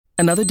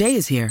Another day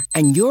is here,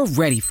 and you're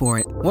ready for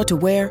it. What to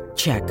wear?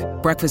 Check.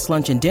 Breakfast,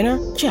 lunch, and dinner?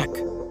 Check.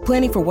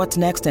 Planning for what's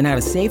next and how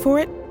to save for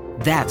it?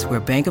 That's where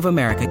Bank of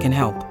America can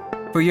help.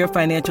 For your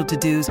financial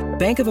to-dos,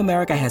 Bank of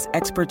America has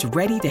experts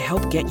ready to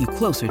help get you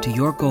closer to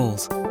your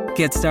goals.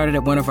 Get started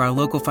at one of our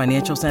local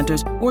financial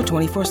centers or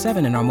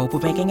 24/7 in our mobile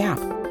banking app.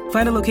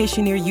 Find a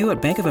location near you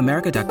at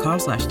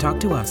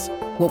bankofamerica.com/talktous.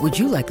 What would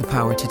you like the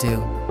power to do?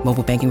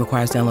 Mobile banking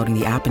requires downloading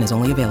the app and is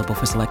only available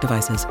for select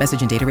devices.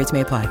 Message and data rates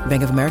may apply.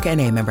 Bank of America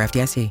N.A., member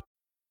FDIC.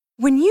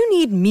 When you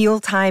need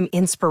mealtime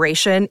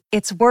inspiration,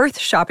 it's worth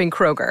shopping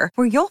Kroger,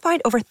 where you'll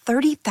find over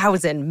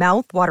 30,000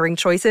 mouth-watering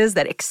choices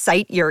that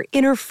excite your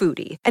inner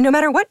foodie. And no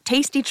matter what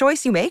tasty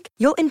choice you make,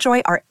 you'll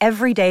enjoy our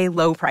everyday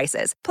low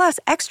prices, plus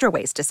extra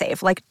ways to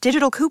save, like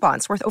digital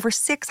coupons worth over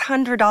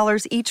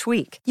 $600 each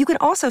week. You can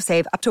also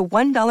save up to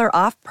 $1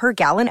 off per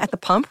gallon at the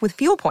pump with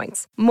fuel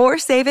points. More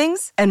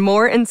savings and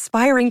more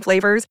inspiring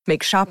flavors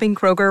make shopping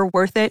Kroger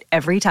worth it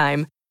every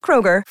time.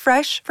 Kroger,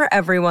 fresh for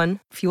everyone.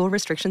 Fuel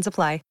restrictions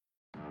apply.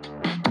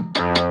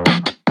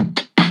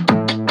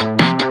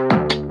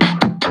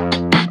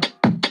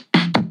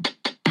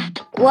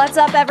 What's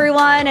up,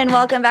 everyone, and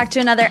welcome back to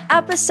another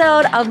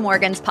episode of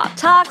Morgan's Pop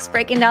Talks,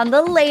 breaking down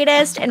the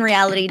latest in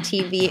reality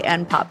TV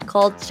and pop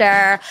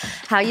culture.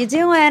 How you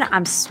doing?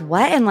 I'm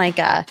sweating like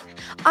I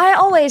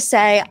always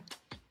say,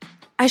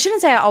 I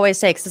shouldn't say I always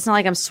say, because it's not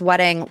like I'm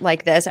sweating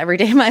like this every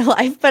day of my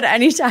life, but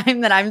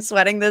anytime that I'm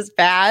sweating this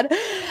bad,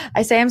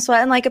 I say I'm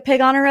sweating like a pig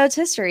on a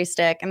rotisserie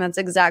stick, and that's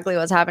exactly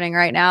what's happening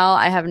right now.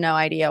 I have no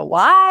idea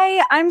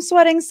why I'm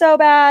sweating so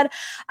bad.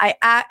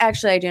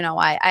 Actually, I do know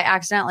why. I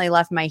accidentally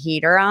left my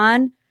heater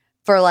on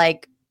for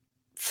like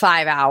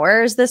 5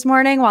 hours this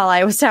morning while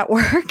I was at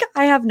work.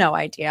 I have no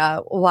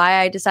idea why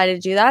I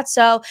decided to do that.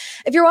 So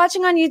if you're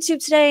watching on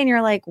YouTube today and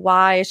you're like,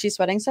 why is she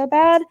sweating so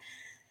bad?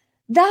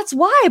 That's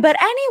why.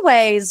 But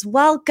anyways,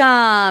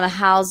 welcome.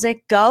 How's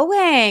it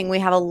going? We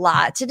have a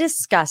lot to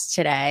discuss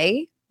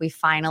today. We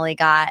finally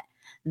got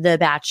the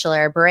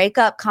Bachelor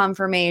breakup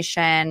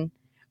confirmation.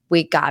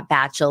 We got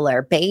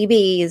Bachelor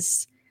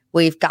babies.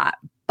 We've got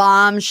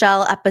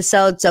bombshell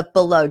episodes of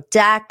Below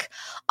Deck.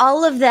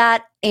 All of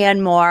that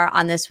and more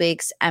on this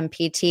week's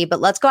MPT. But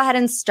let's go ahead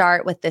and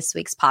start with this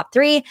week's Pop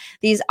 3.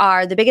 These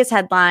are the biggest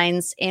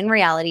headlines in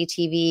reality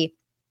TV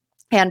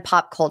and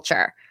pop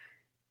culture.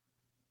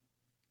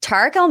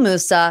 Tarek El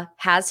Moussa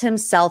has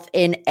himself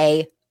in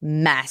a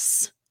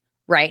mess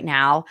right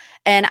now.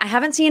 And I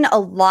haven't seen a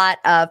lot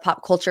of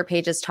pop culture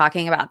pages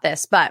talking about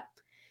this, but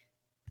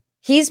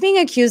he's being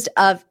accused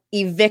of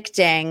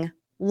evicting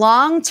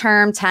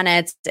long-term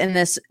tenants in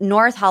this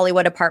North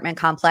Hollywood apartment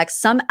complex,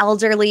 some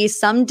elderly,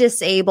 some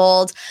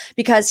disabled,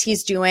 because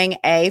he's doing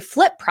a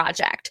flip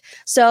project.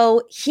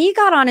 So he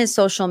got on his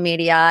social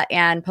media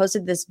and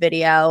posted this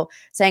video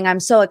saying, I'm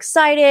so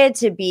excited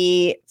to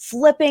be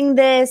flipping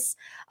this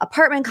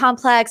apartment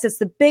complex. It's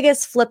the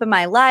biggest flip of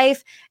my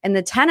life. And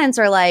the tenants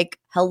are like,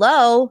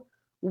 hello,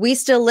 we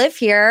still live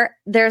here.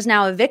 There's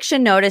now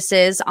eviction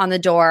notices on the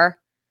door.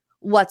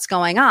 What's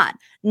going on?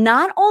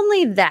 Not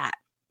only that,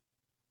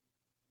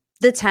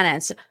 the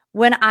tenants,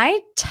 when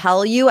I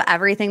tell you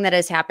everything that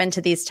has happened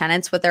to these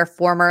tenants with their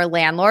former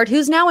landlord,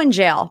 who's now in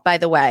jail, by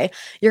the way,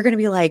 you're going to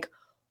be like,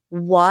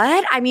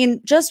 what? I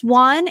mean, just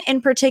one in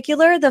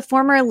particular, the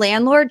former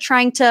landlord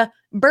trying to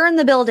burn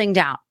the building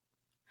down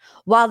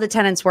while the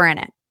tenants were in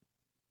it.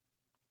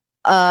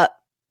 I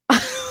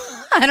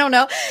don't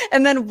know.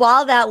 And then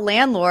while that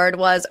landlord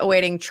was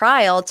awaiting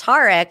trial,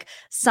 Tarek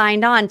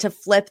signed on to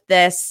flip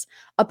this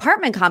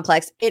apartment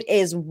complex. It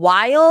is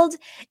wild.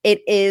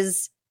 It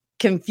is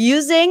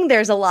confusing.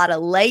 There's a lot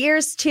of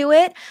layers to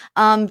it.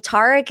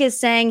 Tarek is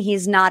saying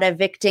he's not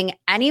evicting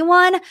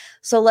anyone.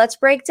 So let's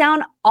break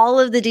down all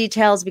of the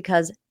details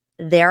because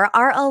there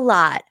are a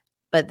lot,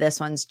 but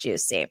this one's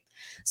juicy.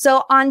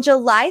 So on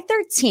July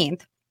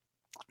 13th,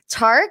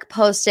 Tarek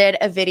posted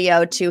a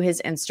video to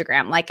his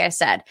Instagram. Like I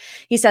said,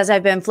 he says,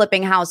 I've been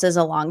flipping houses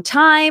a long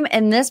time,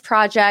 and this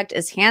project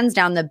is hands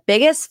down the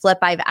biggest flip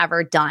I've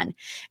ever done.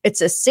 It's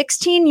a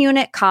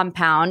 16-unit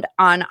compound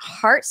on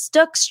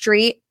Hartstook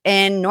Street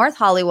in North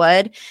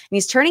Hollywood, and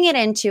he's turning it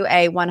into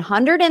a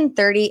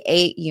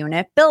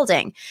 138-unit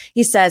building.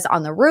 He says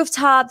on the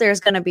rooftop, there's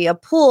going to be a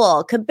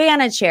pool,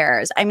 cabana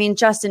chairs. I mean,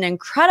 just an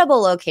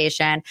incredible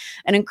location,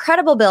 an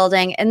incredible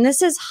building. And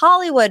this is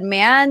Hollywood,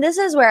 man. This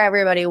is where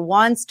everybody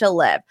wants to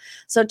live.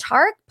 So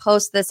Tarek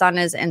posts this on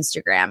his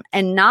Instagram,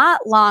 and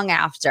not long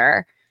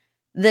after,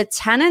 the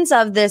tenants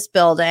of this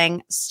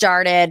building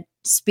started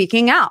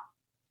speaking out,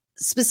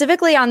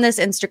 specifically on this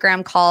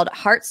Instagram called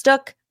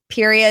Hartstook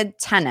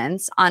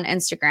Tenants on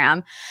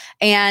Instagram.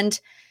 And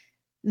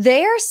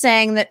they are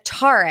saying that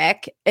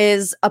Tarek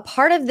is a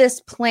part of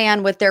this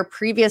plan with their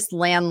previous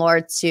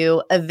landlord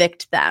to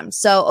evict them.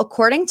 So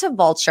according to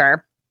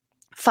Vulture,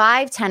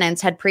 5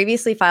 tenants had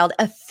previously filed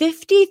a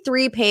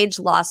 53-page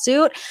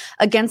lawsuit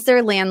against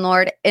their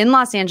landlord in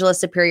Los Angeles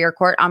Superior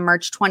Court on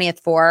March 20th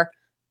for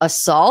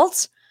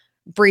assault,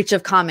 breach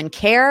of common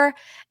care,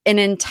 an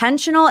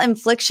intentional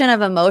infliction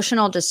of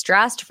emotional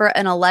distress for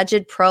an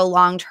alleged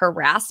prolonged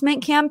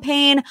harassment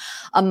campaign.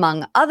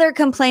 Among other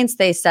complaints,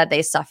 they said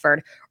they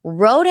suffered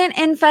rodent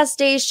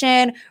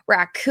infestation,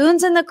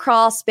 raccoons in the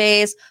crawl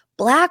space,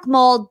 black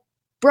mold,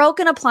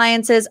 broken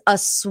appliances, a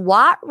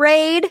SWAT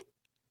raid,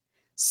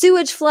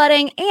 sewage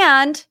flooding,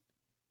 and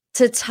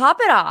to top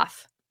it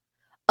off,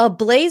 a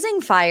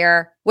blazing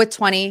fire with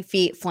 20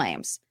 feet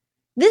flames.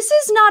 This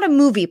is not a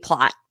movie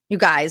plot, you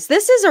guys.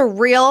 This is a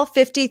real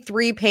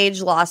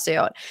 53-page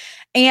lawsuit.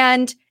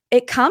 And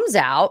it comes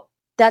out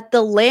that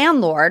the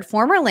landlord,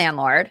 former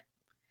landlord,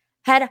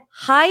 had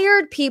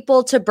hired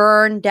people to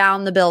burn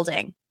down the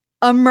building.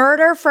 A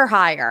murder for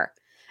hire.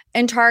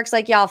 And Tarek's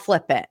like, yeah, I'll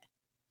flip it.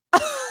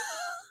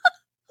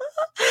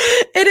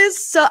 It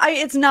is so,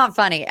 it's not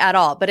funny at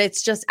all, but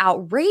it's just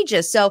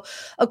outrageous. So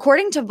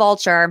according to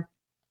Vulture,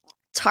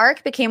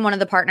 Tarek became one of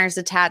the partners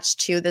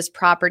attached to this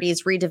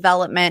property's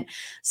redevelopment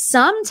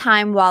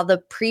sometime while the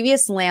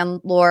previous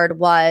landlord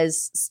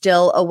was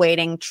still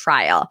awaiting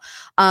trial.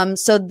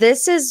 So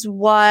this is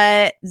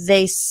what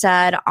they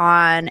said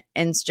on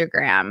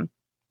Instagram.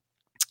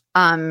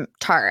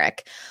 Tarek,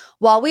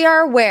 while we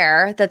are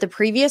aware that the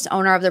previous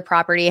owner of the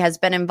property has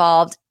been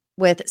involved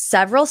with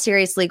several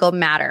serious legal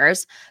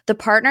matters, the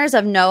partners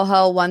of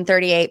NoHo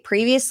 138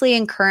 previously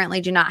and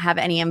currently do not have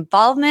any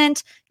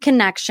involvement,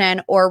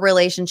 connection, or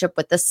relationship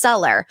with the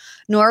seller,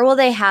 nor will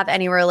they have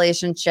any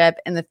relationship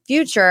in the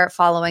future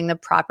following the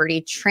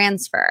property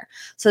transfer.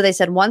 So they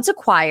said once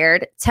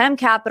acquired, Hem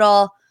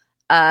Capital,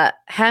 I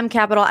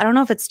don't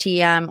know if it's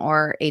TM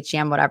or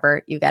HEM,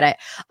 whatever, you get it.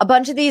 A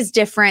bunch of these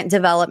different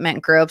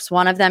development groups,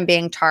 one of them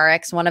being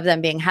Tarek's, one of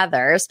them being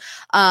Heather's.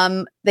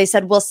 They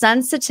said, we'll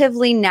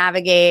sensitively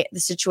navigate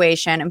the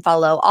situation and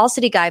follow all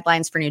city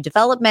guidelines for new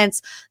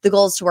developments. The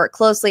goal is to work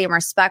closely and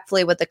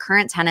respectfully with the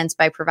current tenants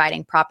by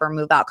providing proper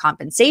move-out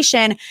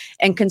compensation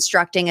and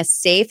constructing a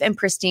safe and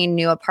pristine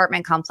new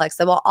apartment complex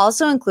that will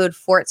also include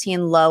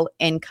 14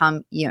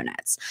 low-income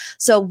units.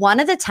 So one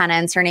of the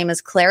tenants, her name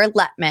is Claire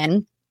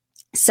Letman,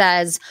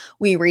 says,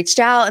 we reached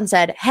out and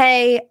said,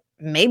 hey,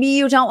 maybe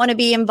you don't want to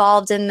be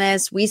involved in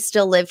this. We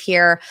still live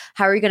here.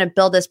 How are you going to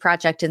build this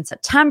project in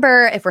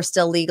September if we're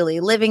still legally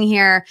living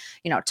here?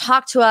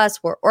 Talk to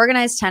us. We're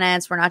organized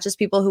tenants. We're not just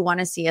people who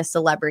want to see a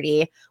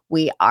celebrity.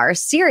 We are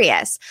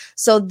serious.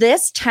 So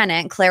this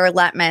tenant, Claire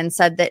Letman,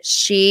 said that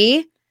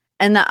she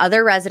and the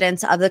other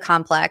residents of the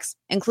complex,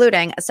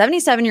 including a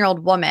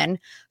 77-year-old woman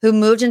who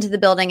moved into the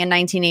building in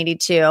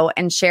 1982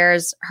 and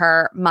shares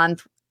her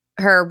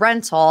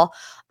rental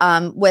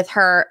with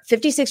her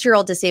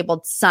 56-year-old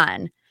disabled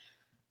son,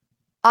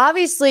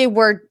 obviously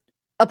were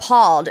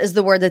appalled is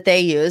the word that they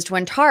used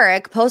when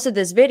Tarek posted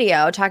this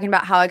video talking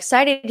about how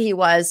excited he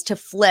was to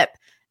flip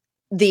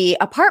the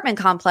apartment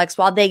complex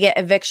while they get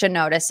eviction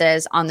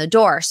notices on the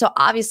door. So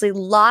obviously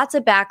lots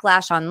of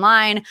backlash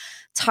online.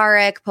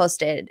 Tarek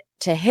posted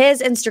to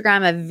his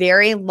Instagram a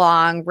very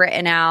long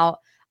written out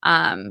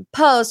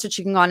post, which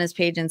you can go on his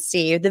page and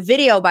see. The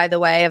video, by the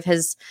way, of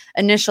his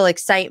initial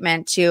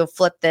excitement to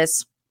flip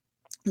this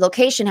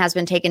location has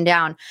been taken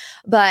down,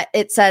 but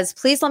it says,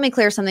 please let me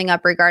clear something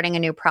up regarding a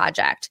new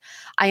project.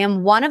 I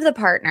am one of the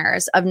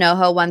partners of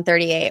NoHo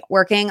 138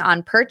 working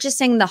on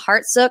purchasing the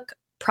Hartsook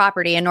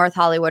property in North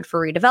Hollywood for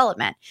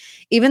redevelopment.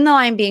 Even though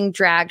I'm being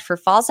dragged for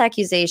false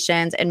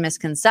accusations and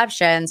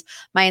misconceptions,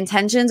 my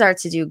intentions are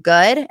to do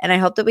good, and I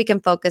hope that we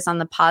can focus on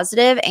the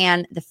positive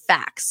and the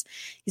facts.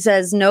 He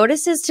says,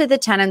 notices to the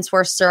tenants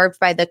were served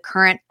by the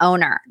current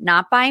owner,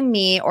 not by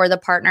me or the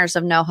partners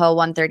of NoHo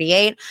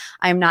 138.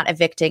 I am not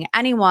evicting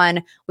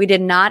anyone. We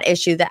did not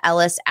issue the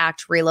Ellis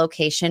Act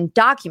relocation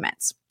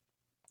documents.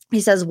 He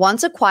says,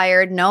 once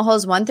acquired,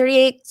 NoHo's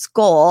 138's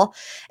goal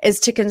is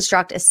to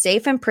construct a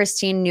safe and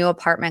pristine new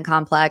apartment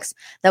complex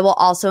that will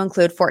also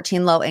include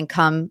 14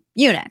 low-income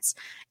units.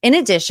 In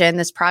addition,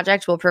 this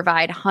project will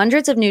provide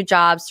hundreds of new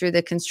jobs through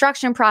the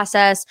construction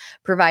process,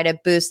 provide a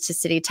boost to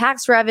city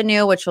tax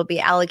revenue, which will be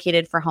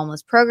allocated for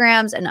homeless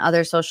programs and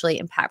other socially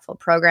impactful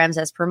programs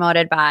as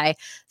promoted by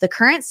the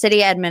current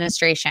city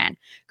administration,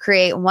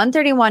 create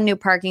 131 new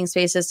parking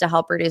spaces to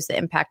help reduce the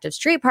impact of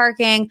street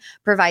parking,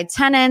 provide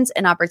tenants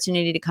an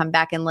opportunity to come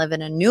back and live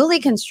in a newly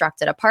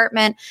constructed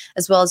apartment,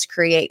 as well as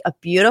create a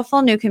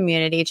beautiful new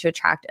community to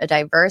attract a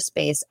diverse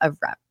base of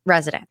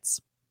residents.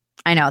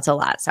 I know it's a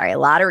lot. Sorry, a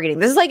lot of reading.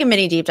 This is like a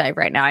mini deep dive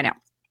right now. I know.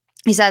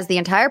 He says the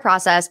entire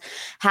process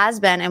has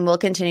been and will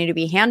continue to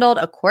be handled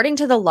according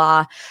to the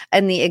law,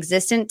 and the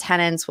existing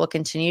tenants will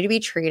continue to be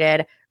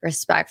treated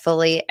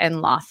respectfully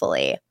and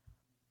lawfully.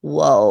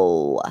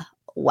 Whoa.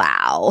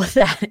 Wow.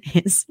 That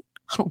is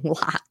a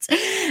lot.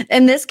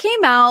 And this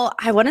came out,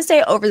 I want to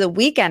say over the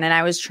weekend, and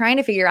I was trying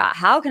to figure out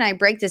how can I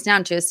break this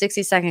down to a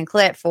 60-second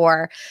clip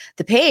for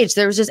the page.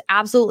 There was just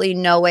absolutely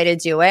no way to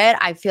do it.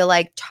 I feel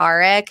like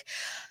Tarek,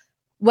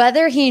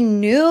 whether he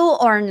knew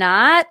or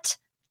not,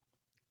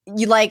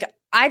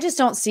 I just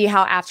don't see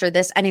how after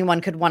this anyone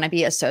could want to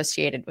be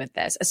associated with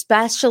this,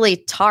 especially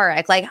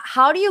Tarek. Like,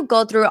 how do you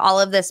go through all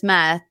of this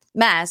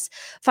mess,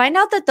 find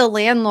out that the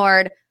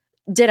landlord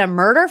did a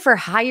murder for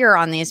hire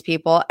on these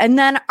people and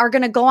then are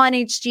going to go on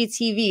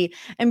HGTV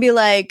and be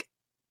like,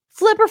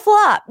 flip or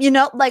flop,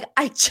 like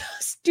I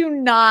just do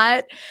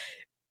not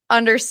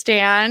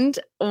understand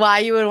why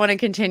you would want to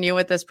continue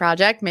with this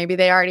project. Maybe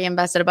they already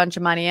invested a bunch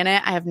of money in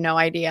it. I have no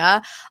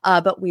idea,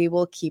 but we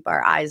will keep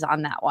our eyes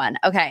on that one.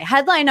 Okay,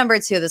 headline number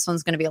 2. This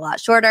one's going to be a lot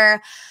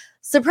shorter.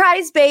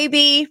 Surprise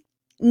baby.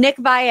 Nick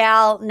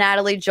Viall,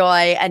 Natalie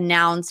Joy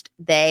announced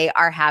they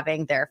are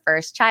having their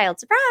first child.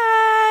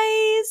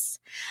 Surprise!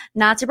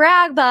 Not to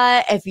brag,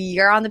 but if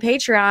you're on the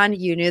Patreon,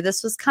 you knew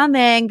this was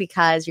coming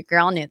because your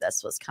girl knew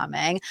this was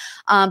coming.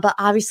 But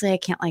obviously I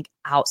can't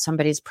out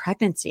somebody's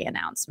pregnancy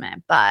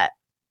announcement, but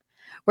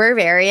we're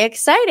very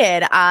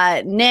excited.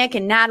 Nick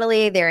and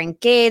Natalie, they're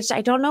engaged. I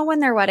don't know when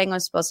their wedding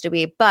was supposed to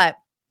be, but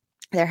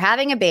they're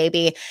having a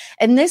baby.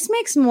 And this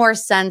makes more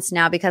sense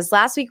now because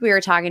last week we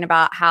were talking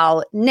about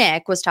how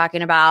Nick was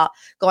talking about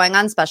going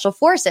on special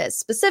forces,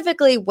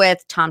 specifically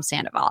with Tom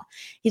Sandoval.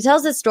 He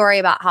tells this story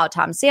about how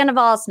Tom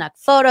Sandoval snuck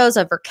photos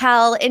of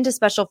Raquel into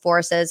special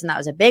forces, and that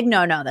was a big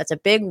no-no. That's a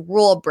big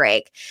rule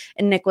break.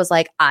 And Nick was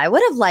like, I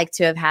would have liked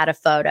to have had a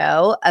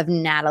photo of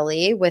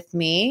Natalie with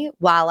me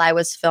while I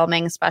was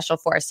filming special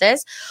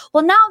forces.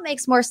 Well, now it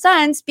makes more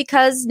sense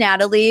because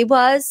Natalie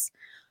was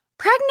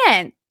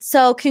pregnant.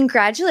 So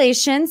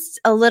congratulations,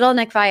 a little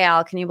Nick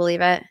Viall. Can you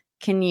believe it?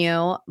 Can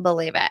you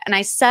believe it? And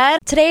I said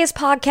today's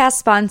podcast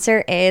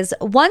sponsor is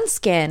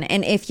OneSkin.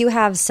 And if you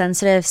have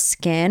sensitive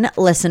skin,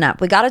 listen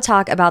up. We got to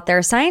talk about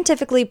their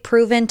scientifically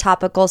proven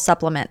topical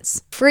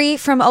supplements. Free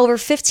from over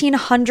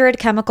 1,500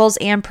 chemicals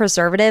and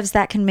preservatives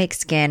that can make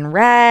skin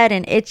red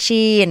and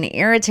itchy and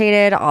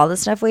irritated, all the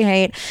stuff we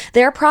hate.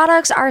 Their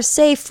products are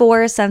safe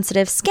for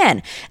sensitive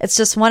skin. It's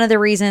just one of the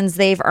reasons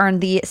they've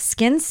earned the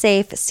Skin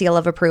Safe seal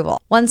of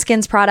approval.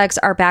 OneSkin's products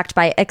are backed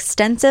by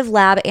extensive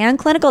lab and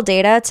clinical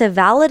data to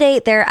validate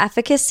their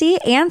efficacy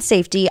and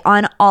safety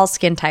on all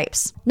skin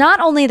types. Not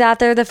only that,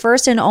 they're the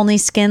first and only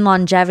skin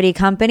longevity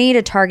company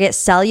to target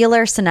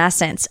cellular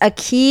senescence, a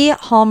key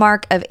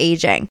hallmark of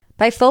aging.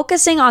 By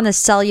focusing on the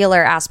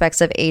cellular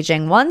aspects of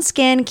aging,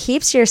 OneSkin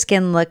keeps your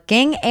skin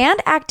looking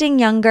and acting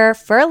younger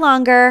for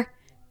longer.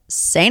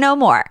 Say no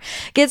more.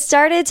 Get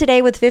started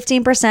today with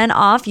 15%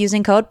 off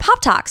using code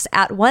POPTALKS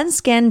at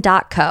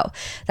oneskin.co.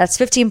 That's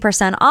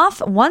 15% off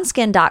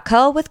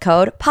oneskin.co with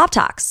code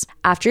POPTALKS.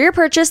 After your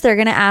purchase, they're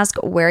going to ask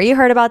where you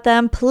heard about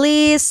them.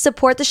 Please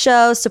support the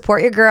show,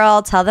 support your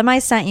girl, tell them I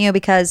sent you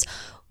because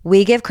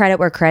we give credit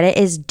where credit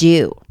is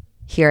due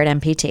here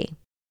at MPT.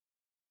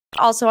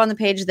 Also on the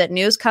page that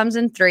news comes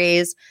in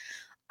threes.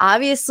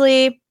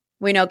 Obviously,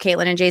 we know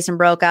Caitlyn and Jason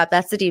broke up.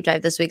 That's the deep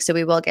dive this week, so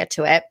we will get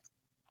to it.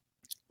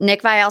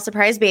 Nick Viall,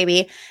 surprise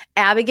baby.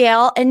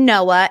 Abigail and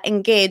Noah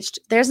engaged.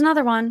 There's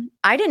another one.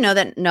 I didn't know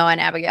that Noah and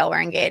Abigail were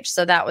engaged.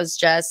 So that was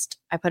just,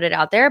 I put it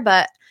out there,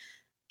 but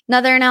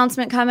another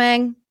announcement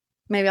coming.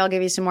 Maybe I'll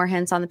give you some more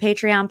hints on the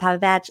Patreon. Papa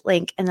Batch,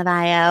 link in the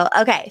bio.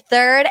 Okay,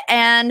 third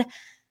and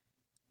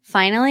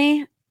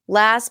finally,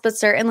 last but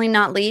certainly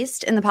not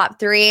least in the Pop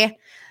 3,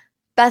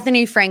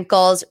 Bethany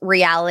Frankel's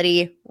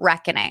reality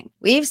reckoning.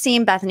 We've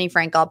seen Bethany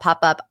Frankel pop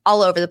up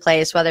all over the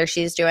place, whether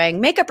she's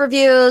doing makeup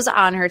reviews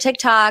on her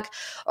TikTok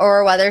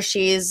or whether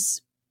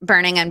she's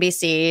burning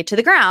NBC to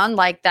the ground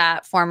like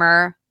that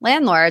former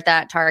landlord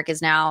that Tarek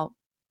is now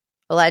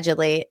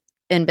allegedly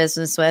in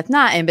business with,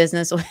 not in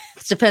business with,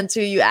 depends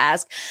who you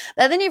ask.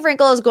 Bethany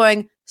Frankel is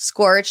going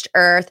scorched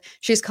earth.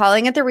 She's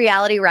calling it the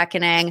reality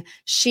reckoning.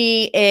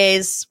 She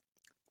is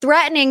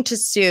threatening to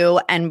sue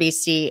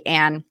NBC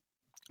and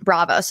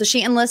Bravo. So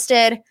she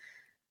enlisted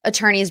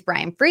attorneys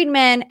Brian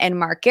Friedman and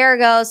Mark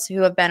Garagos,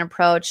 who have been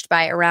approached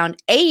by around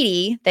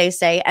 80, they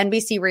say,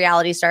 NBC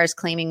reality stars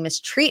claiming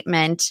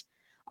mistreatment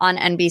on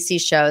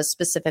NBC shows,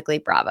 specifically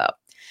Bravo.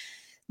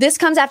 This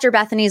comes after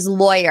Bethany's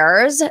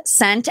lawyers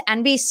sent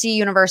NBC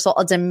Universal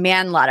a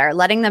demand letter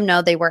letting them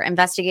know they were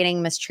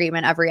investigating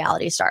mistreatment of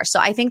reality stars. So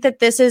I think that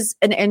this is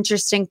an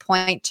interesting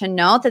point to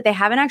note that they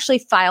haven't actually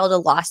filed a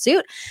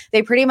lawsuit.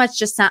 They pretty much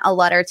just sent a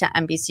letter to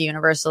NBC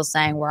Universal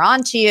saying, we're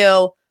on to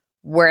you.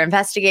 We're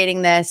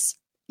investigating this.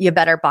 You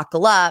better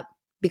buckle up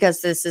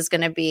because this is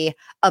going to be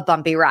a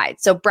bumpy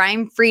ride. So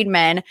Brian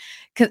Friedman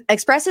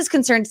expresses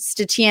concerns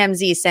to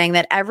TMZ, saying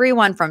that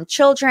everyone from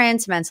children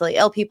to mentally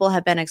ill people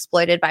have been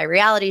exploited by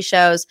reality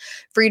shows.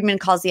 Friedman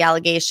calls the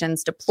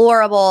allegations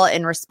deplorable.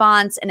 In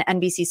response, an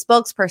NBC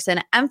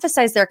spokesperson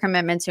emphasized their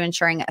commitment to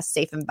ensuring a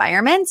safe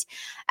environment,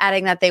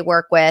 adding that they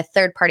work with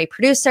third-party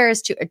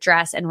producers to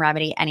address and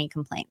remedy any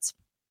complaints.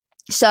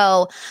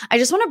 So I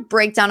just want to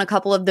break down a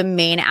couple of the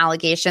main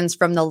allegations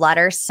from the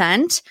letter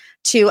sent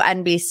to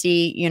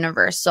NBC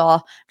Universal.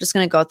 I'm just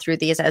going to go through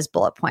these as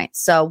bullet points.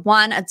 So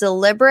 1, a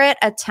deliberate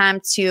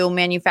attempt to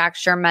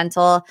manufacture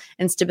mental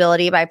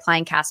instability by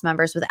applying cast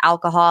members with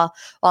alcohol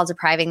while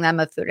depriving them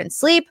of food and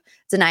sleep,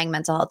 denying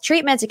mental health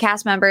treatment to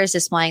cast members,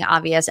 displaying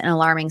obvious and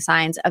alarming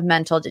signs of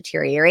mental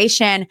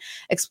deterioration,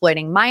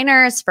 exploiting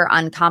minors for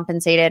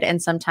uncompensated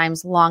and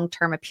sometimes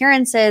long-term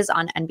appearances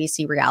on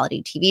NBC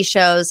reality TV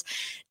shows,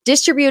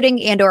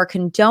 distributing and or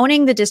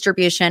condoning the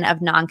distribution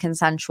of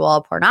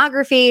non-consensual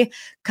pornography,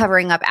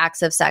 covering up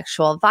acts of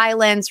sexual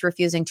violence,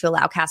 refusing to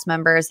allow cast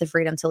members the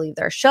freedom to leave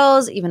their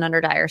shows, even under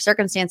dire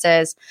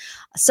circumstances.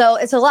 So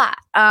it's a lot.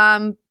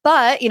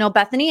 But,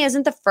 Bethany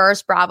isn't the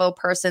first Bravo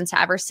person to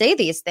ever say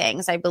these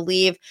things. I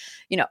believe,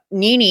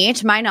 Nene,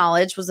 to my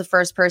knowledge, was the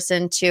first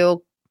person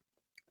to,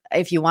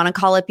 if you want to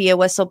call it be a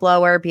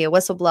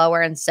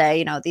whistleblower and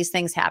say, these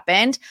things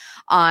happened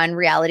on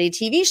reality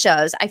TV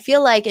shows. I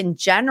feel like in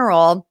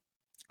general,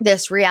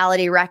 this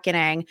reality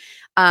reckoning,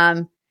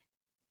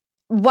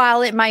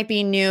 while it might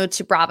be new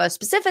to Bravo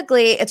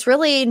specifically, it's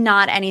really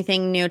not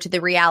anything new to the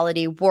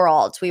reality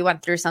world. We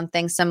went through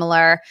something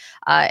similar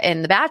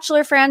in the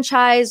Bachelor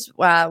franchise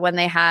when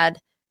they had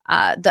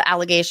the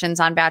allegations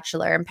on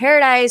Bachelor in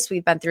Paradise.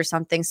 We've been through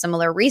something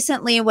similar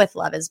recently with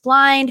Love is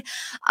Blind.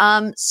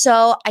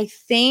 So I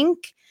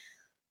think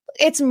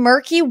it's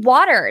murky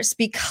waters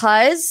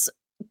because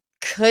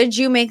could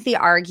you make the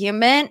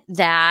argument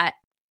that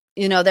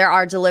there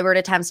are deliberate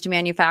attempts to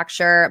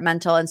manufacture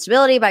mental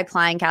instability by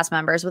plying cast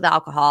members with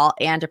alcohol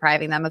and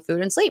depriving them of food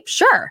and sleep?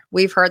 Sure.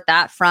 We've heard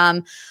that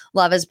from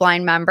Love is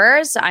Blind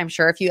members. I'm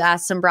sure if you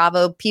ask some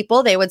Bravo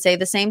people, they would say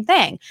the same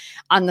thing.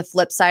 On the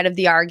flip side of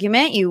the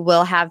argument, you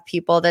will have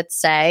people that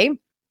say,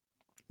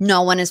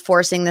 no one is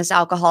forcing this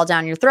alcohol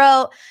down your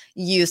throat.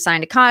 You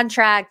signed a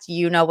contract.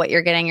 You know what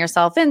you're getting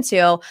yourself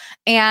into.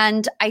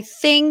 And I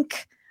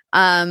think,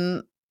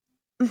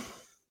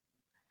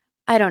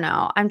 I don't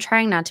know. I'm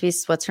trying not to be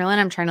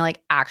Switzerland. I'm trying to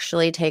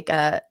actually take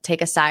a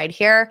side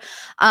here.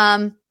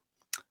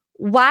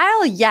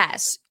 While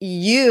yes,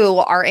 you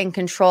are in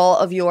control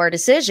of your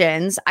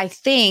decisions, I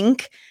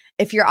think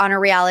if you're on a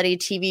reality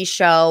TV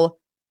show,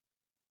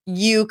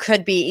 you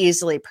could be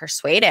easily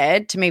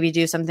persuaded to maybe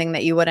do something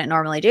that you wouldn't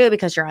normally do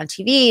because you're on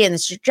TV and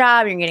it's your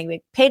job, you're getting a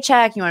big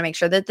paycheck, you want to make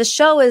sure that the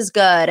show is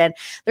good. And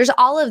there's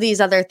all of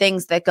these other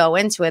things that go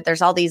into it.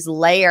 There's all these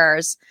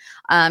layers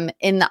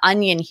in the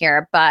onion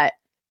here. But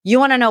you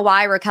want to know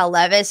why Raquel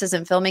Leviss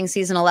isn't filming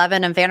season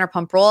 11 of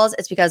Vanderpump Rules?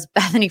 It's because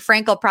Bethany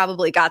Frankel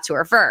probably got to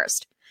her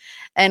first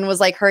and was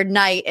like her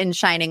knight in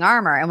shining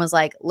armor and was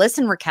like,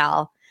 listen,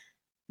 Raquel,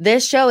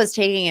 this show is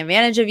taking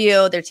advantage of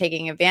you. They're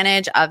taking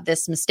advantage of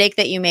this mistake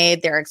that you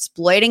made. They're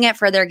exploiting it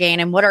for their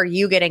gain. And what are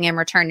you getting in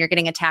return? You're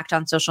getting attacked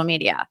on social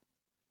media,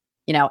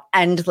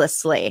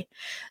 endlessly.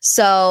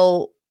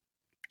 So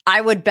I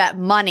would bet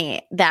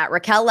money that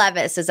Raquel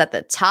Leviss is at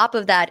the top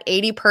of that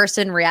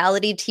 80-person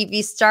reality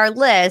TV star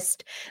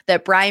list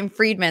that Brian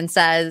Friedman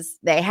says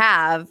they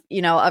have,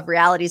 of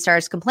reality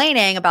stars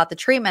complaining about the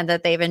treatment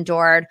that they've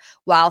endured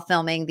while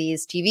filming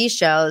these TV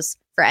shows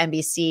for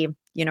NBC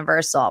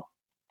Universal.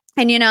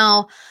 And,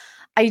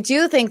 I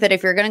do think that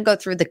if you're going to go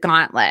through the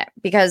gauntlet,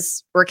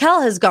 because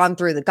Raquel has gone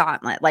through the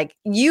gauntlet,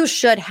 you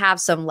should have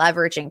some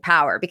leveraging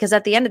power, because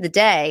at the end of the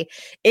day,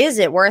 is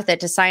it worth it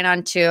to sign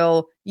on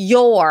to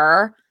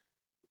your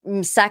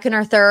second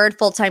or third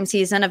full-time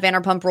season of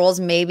Vanderpump Rules,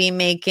 maybe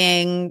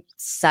making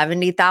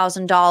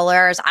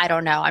 $70,000? I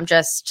don't know. I'm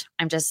just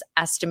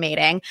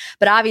estimating.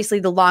 But obviously,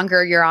 the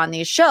longer you're on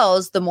these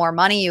shows, the more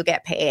money you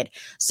get paid.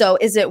 So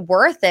is it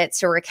worth it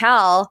to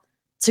Raquel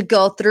to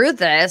go through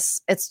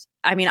this?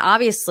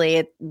 Obviously,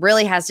 it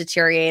really has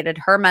deteriorated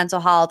her mental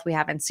health. We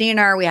haven't seen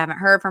her. We haven't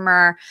heard from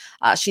her.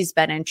 She's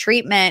been in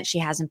treatment. She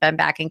hasn't been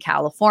back in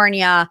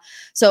California.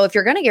 So if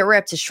you're going to get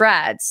ripped to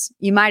shreds,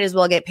 you might as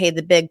well get paid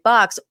the big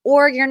bucks,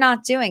 or you're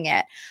not doing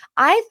it.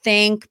 I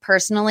think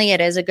personally,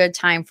 it is a good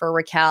time for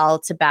Raquel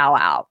to bow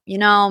out.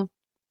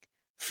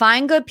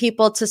 Find good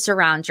people to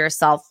surround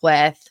yourself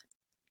with.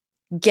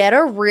 Get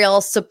a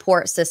real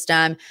support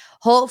system.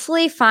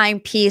 Hopefully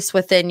find peace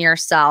within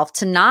yourself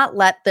to not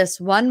let this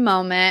one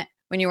moment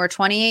when you were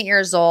 28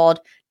 years old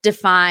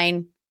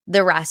define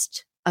the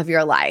rest of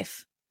your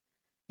life.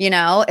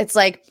 It's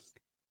like,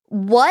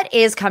 what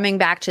is coming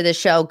back to the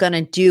show going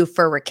to do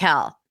for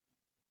Raquel?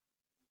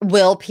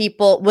 Will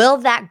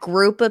that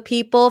group of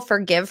people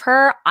forgive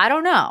her? I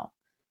don't know.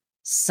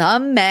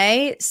 Some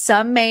may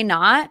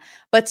not.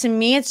 But to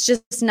me,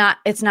 it's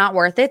not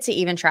worth it to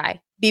even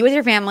try. Be with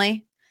your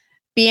family.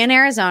 Be in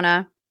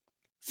Arizona.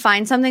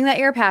 Find something that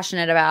you're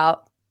passionate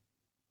about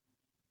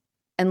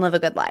and live a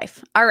good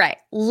life. All right,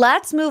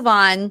 let's move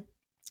on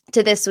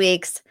to this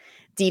week's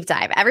deep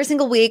dive. Every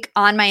single week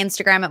on my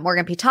Instagram at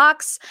Morgan P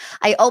Talks,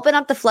 I open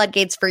up the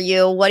floodgates for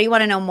you. What do you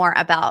want to know more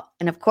about?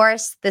 And of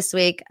course, this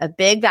week, a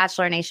big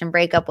Bachelor Nation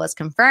breakup was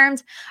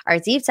confirmed. Our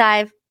deep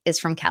dive is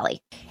from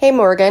Kelly. Hey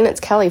Morgan, it's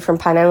Kelly from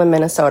Pine Island,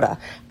 Minnesota.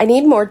 I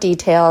need more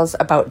details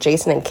about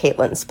Jason and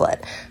Caitlyn's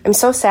split. I'm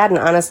so sad and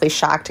honestly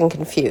shocked and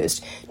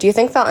confused. Do you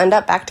think they'll end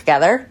up back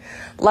together?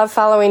 Love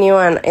following you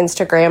on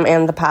Instagram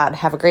and the pod.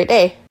 Have a great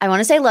day. I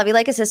want to say love you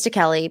like a sis to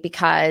Kelly,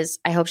 because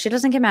I hope she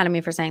doesn't get mad at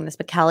me for saying this,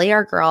 but Kelly,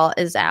 our girl,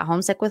 is at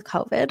home sick with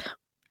COVID.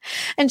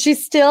 And she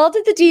still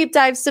did the deep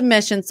dive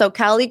submission. So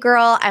Kelly,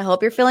 girl, I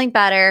hope you're feeling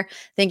better.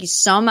 Thank you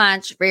so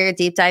much for your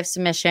deep dive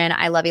submission.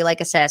 I love you like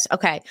a sis.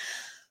 Okay.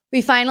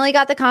 We finally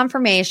got the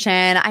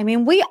confirmation.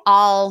 We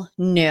all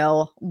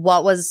knew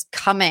what was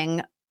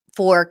coming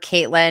for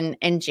Caitlyn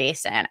and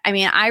Jason.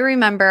 I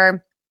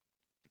remember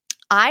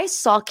I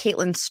saw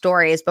Caitlin's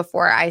stories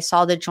before I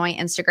saw the joint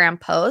Instagram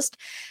post,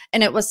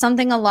 and it was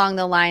something along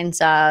the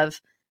lines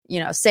of,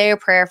 say a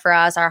prayer for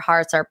us, our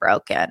hearts are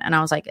broken. And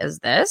I was like, is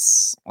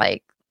this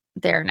like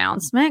their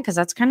announcement? Because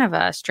that's kind of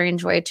a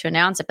strange way to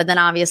announce it. But then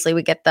obviously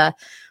we get the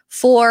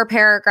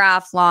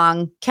 4-paragraph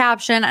long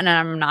caption, and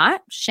I'm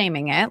not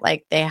shaming it.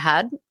 Like, they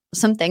had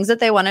some things that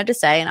they wanted to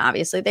say, and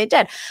obviously they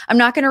did. I'm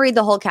not going to read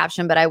the whole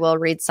caption, but I will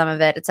read some of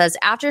it. It says,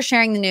 after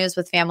sharing the news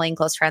with family and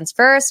close friends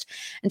first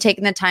and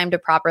taking the time to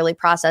properly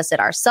process it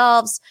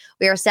ourselves,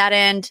 we are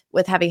saddened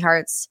with heavy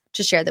hearts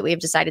to share that we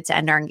have decided to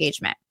end our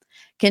engagement.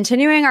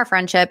 Continuing our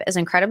friendship is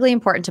incredibly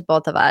important to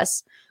both of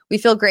us. We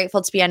feel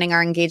grateful to be ending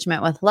our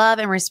engagement with love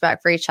and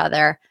respect for each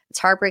other. It's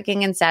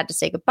heartbreaking and sad to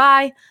say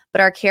goodbye,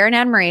 but our care and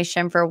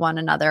admiration for one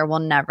another will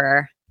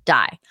never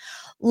die.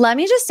 Let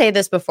me just say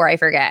this before I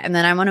forget, and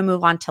then I want to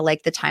move on to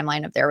like the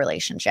timeline of their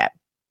relationship.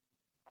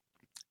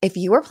 If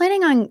you were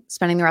planning on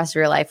spending the rest of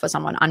your life with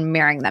someone, on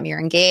marrying them, you're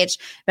engaged,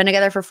 been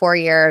together for 4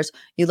 years,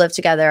 you live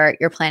together,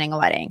 you're planning a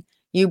wedding,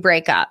 you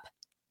break up,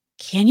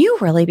 can you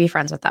really be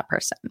friends with that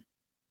person?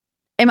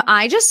 Am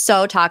I just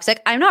so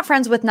toxic? I'm not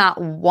friends with not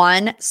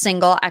one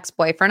single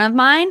ex-boyfriend of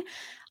mine.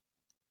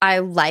 I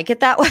like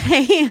it that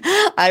way.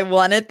 I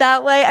want it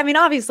that way. I mean,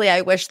 obviously, I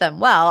wish them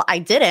well. I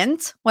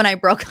didn't when I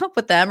broke up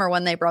with them or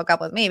when they broke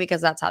up with me, because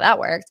that's how that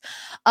worked.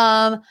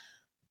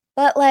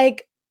 But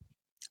like,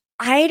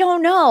 I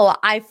don't know.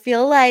 I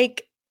feel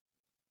like,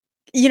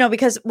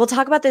 because we'll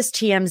talk about this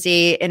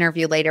TMZ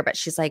interview later, but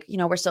she's like,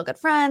 we're still good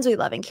friends. We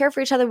love and care for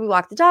each other. We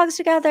walk the dogs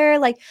together.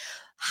 Like,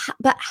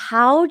 but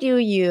how do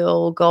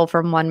you go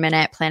from 1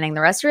 minute planning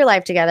the rest of your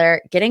life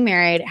together, getting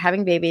married,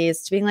 having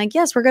babies, to being like,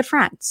 yes, we're good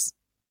friends?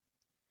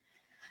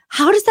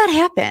 How does that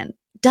happen?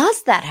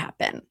 Does that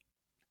happen?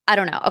 I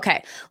don't know.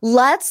 Okay,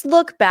 let's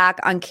look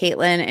back on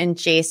Caitlyn and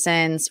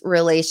Jason's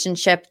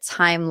relationship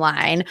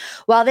timeline.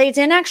 While they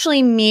didn't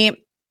actually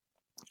meet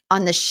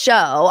on the show,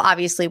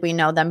 obviously we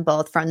know them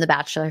both from the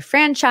Bachelor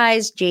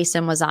franchise.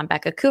 Jason was on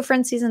Becca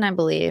Kufrin's season, I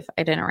believe.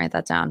 I didn't write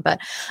that down,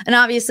 and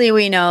obviously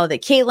we know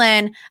that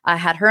Caitlyn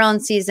had her own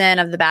season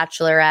of The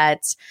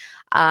Bachelorette,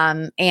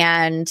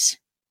 and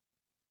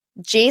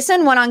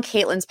Jason went on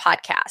Caitlyn's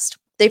podcast.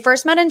 They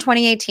first met in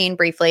 2018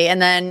 briefly, and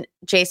then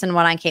Jason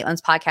went on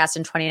Caitlyn's podcast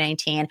in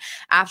 2019.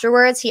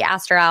 Afterwards, he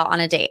asked her out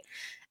on a date.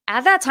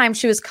 At that time,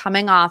 she was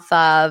coming off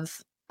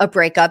of a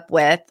breakup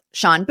with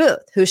Sean Booth,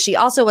 who she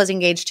also was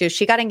engaged to.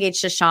 She got engaged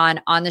to Sean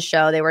on the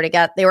show. They were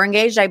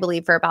engaged, I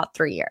believe, for about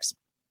 3 years.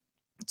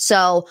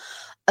 So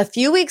a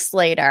few weeks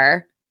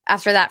later,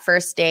 after that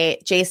first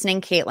date, Jason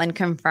and Caitlyn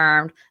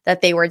confirmed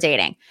that they were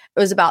dating. It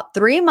was about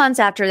 3 months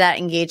after that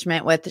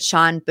engagement with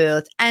Sean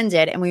Booth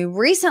ended. And we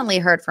recently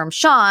heard from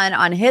Sean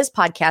on his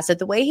podcast that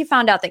the way he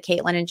found out that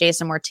Caitlyn and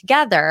Jason were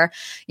together,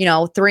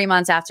 3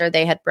 months after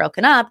they had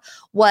broken up,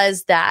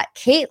 was that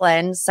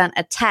Caitlyn sent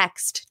a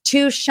text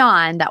to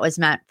Sean that was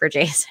meant for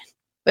Jason,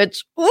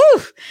 which,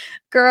 ooh,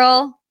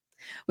 girl,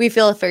 we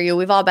feel for you.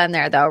 We've all been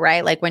there though,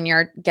 right? Like when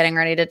you're getting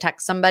ready to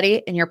text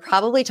somebody and you're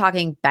probably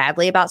talking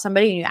badly about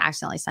somebody and you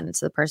accidentally send it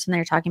to the person that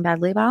you're talking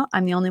badly about.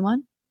 I'm the only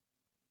one?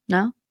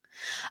 No?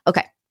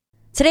 Okay.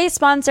 Today's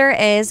sponsor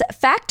is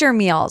Factor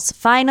Meals.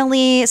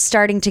 Finally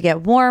starting to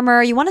get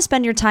warmer. You want to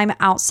spend your time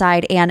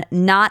outside and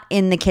not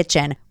in the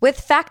kitchen with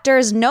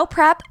Factor's no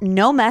prep,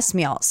 no mess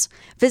meals.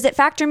 Visit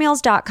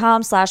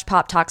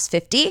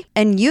factormeals.com/PopTalks50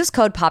 and use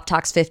code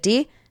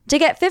PopTalks50 to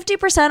get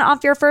 50%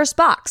 off your first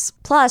box,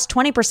 plus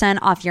 20%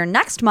 off your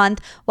next month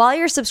while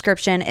your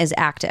subscription is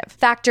active.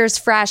 Factor's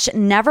fresh,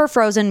 never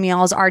frozen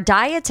meals are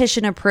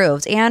dietitian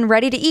approved and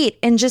ready to eat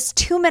in just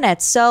 2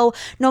 minutes. So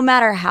no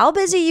matter how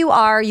busy you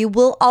are, you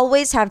will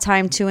always have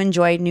time to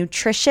enjoy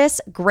nutritious,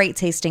 great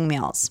tasting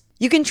meals.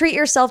 You can treat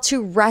yourself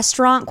to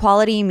restaurant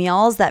quality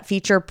meals that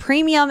feature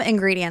premium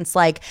ingredients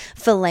like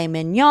filet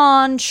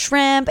mignon,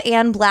 shrimp,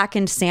 and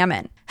blackened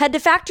salmon. Head to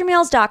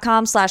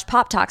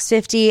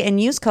factormeals.com/PopTalks50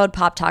 and use code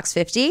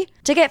PopTalks50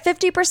 to get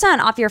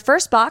 50% off your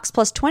first box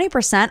plus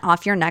 20%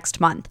 off your next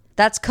month.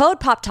 That's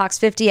code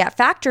PopTalks50 at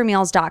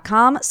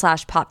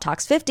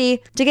factormeals.com/PopTalks50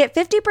 to get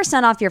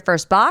 50% off your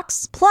first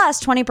box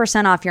plus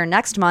 20% off your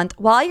next month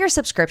while your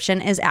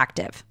subscription is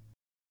active.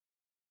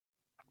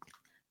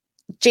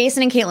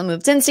 Jason and Caitlyn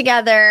moved in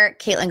together.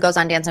 Caitlyn goes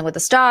on Dancing with the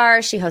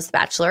Stars. She hosts The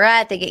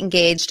Bachelorette. They get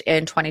engaged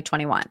in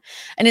 2021.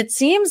 And it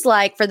seems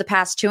like for the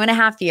past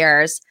 2.5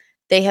 years,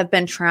 they have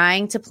been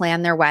trying to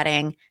plan their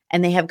wedding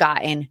and they have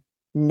gotten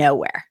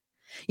nowhere.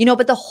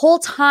 But the whole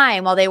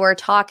time while they were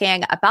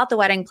talking about the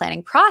wedding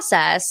planning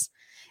process,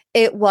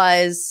 it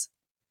was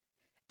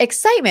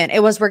excitement.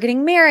 It was, we're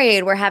getting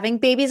married. We're having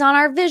babies on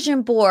our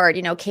vision board.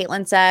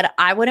 Caitlyn said,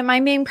 I wouldn't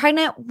mind being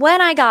pregnant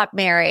when I got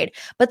married.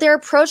 But their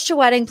approach to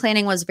wedding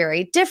planning was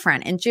very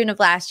different. In June of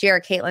last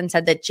year, Caitlyn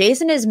said that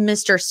Jason is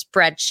Mr.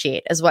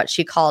 Spreadsheet, is what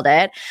she called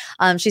it.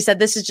 She said,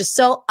 this is just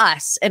so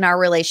us in our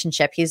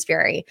relationship. He's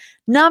very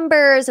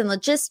numbers and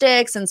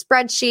logistics and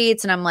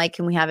spreadsheets. And I'm like,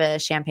 can we have a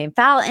champagne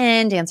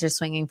fountain, dancers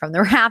swinging from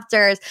the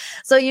rafters?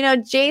 So,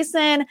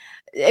 Jason,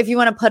 if you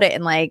want to put it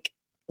in like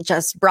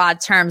just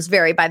broad terms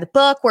vary by the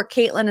book, where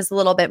Caitlyn is a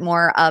little bit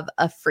more of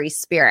a free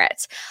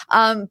spirit.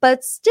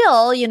 But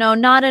still,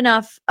 not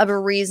enough of a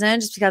reason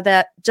just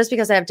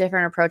because they have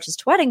different approaches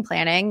to wedding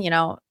planning,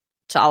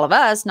 to all of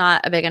us,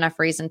 not a big enough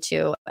reason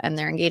to end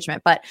their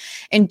engagement. But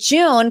in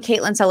June,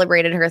 Caitlyn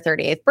celebrated her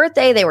 38th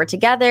birthday. They were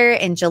together.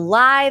 In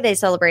July, they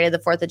celebrated the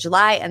 4th of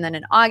July. And then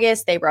in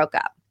August, they broke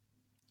up.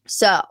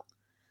 So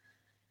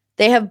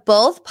they have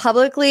both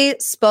publicly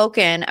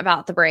spoken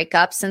about the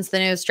breakup since the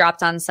news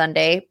dropped on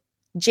Sunday.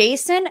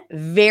 Jason,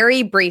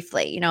 very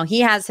briefly, he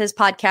has his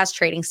podcast,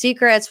 Trading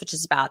Secrets, which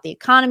is about the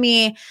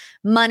economy,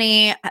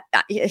 money.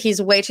 He's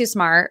way too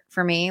smart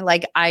for me.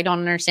 Like, I don't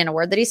understand a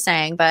word that he's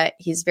saying, but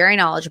he's very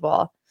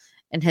knowledgeable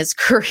in his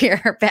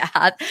career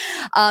path.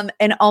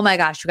 And oh my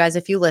gosh, you guys,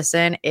 if you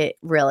listen, it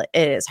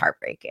is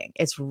heartbreaking.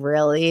 It's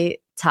really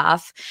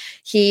tough.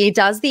 He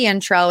does the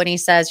intro and he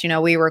says,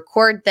 we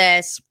record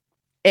this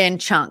in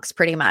chunks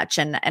pretty much.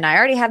 And I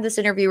already have this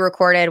interview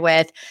recorded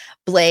with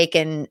Blake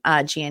and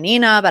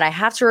Giannina, but I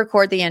have to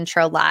record the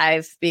intro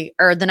live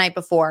or the night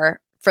before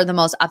for the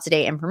most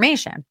up-to-date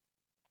information.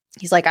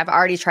 He's like, I've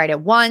already tried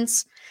it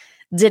once,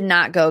 did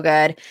not go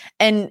good.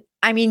 And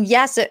I mean,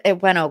 yes,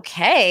 it went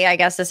okay, I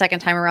guess, the second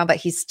time around, but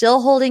he's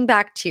still holding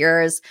back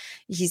tears.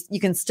 You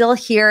can still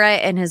hear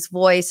it in his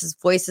voice. His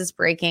voice is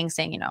breaking,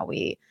 saying,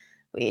 we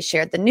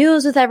shared the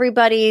news with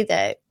everybody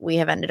that we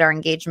have ended our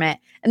engagement.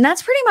 And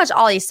that's pretty much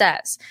all he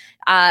says.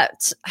 I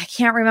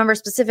can't remember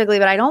specifically,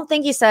 but I don't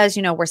think he says,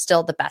 we're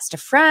still the best of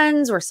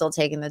friends. We're still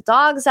taking the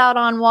dogs out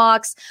on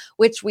walks,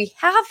 which we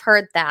have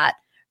heard that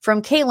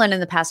from Caitlyn in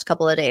the past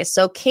couple of days.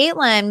 So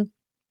Caitlyn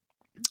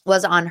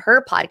was on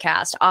her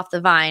podcast, Off the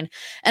Vine.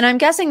 And I'm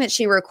guessing that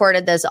she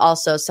recorded this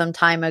also some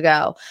time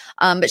ago.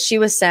 But she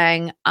was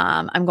saying,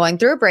 I'm going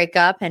through a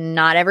breakup and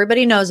not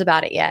everybody knows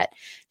about it yet.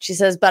 She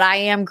says, but I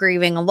am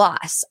grieving a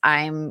loss.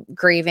 I'm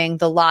grieving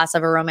the loss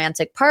of a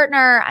romantic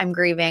partner. I'm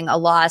grieving a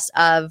loss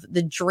of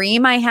the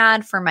dream I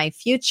had for my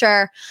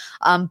future.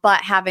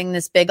 But having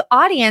this big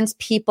audience,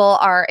 people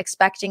are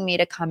expecting me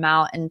to come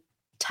out and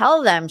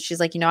tell them.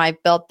 She's like, I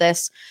built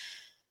this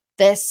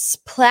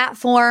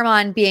platform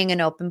on being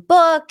an open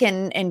book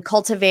and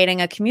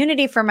cultivating a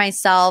community for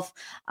myself.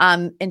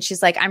 And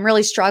she's like, I'm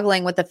really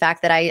struggling with the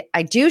fact that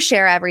I do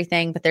share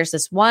everything, but there's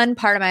this one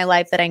part of my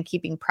life that I'm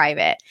keeping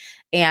private.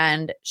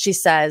 And she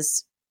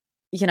says,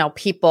 there are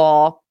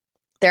people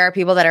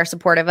that are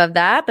supportive of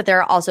that, but there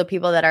are also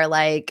people that are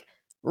like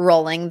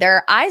rolling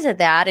their eyes at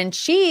that. And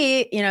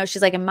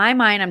she's like, in my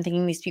mind, I'm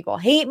thinking these people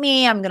hate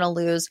me. I'm going to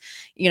lose,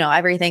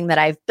 everything that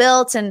I've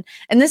built. And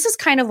this is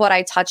kind of what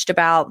I touched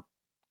about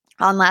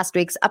on last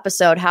week's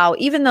episode, how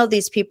even though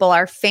these people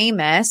are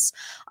famous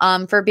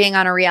for being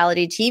on a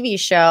reality TV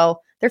show,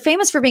 they're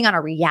famous for being on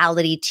a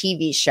reality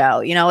TV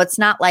show. It's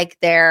not like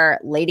they're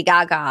Lady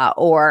Gaga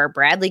or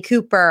Bradley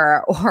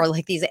Cooper or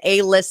like these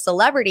A-list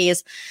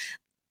celebrities.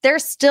 They're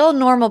still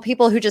normal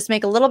people who just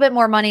make a little bit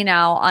more money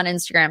now on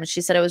Instagram.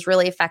 She said it was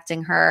really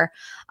affecting her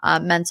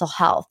mental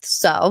health.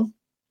 So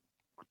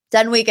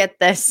then we get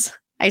this,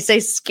 I say,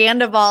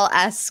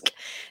 Scandival-esque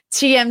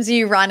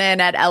TMZ run-in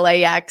at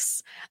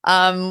LAX,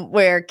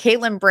 where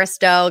Caitlyn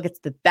Bristowe gets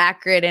the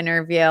Backgrid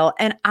interview.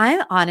 And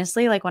I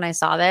honestly, like, when I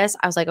saw this,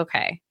 I was like,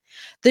 okay,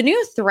 the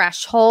new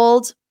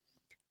threshold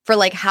for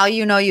like how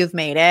you've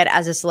made it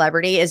as a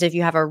celebrity is if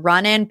you have a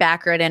run-in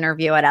Backgrid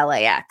interview at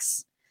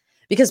LAX,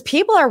 because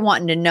people are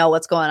wanting to know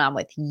what's going on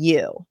with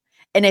you.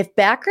 And if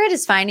Backgrid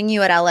is finding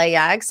you at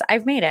LAX,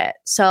 I've made it.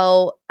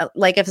 So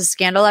like, if a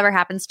scandal ever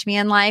happens to me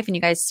in life and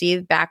you guys see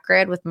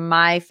Backgrid with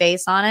my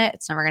face on it,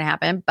 it's never going to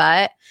happen.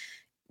 But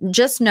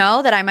just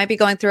know that I might be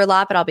going through a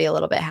lot, but I'll be a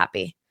little bit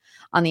happy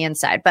on the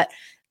inside. But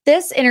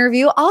this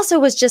interview also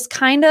was just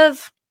kind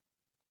of,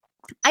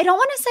 I don't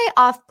want to say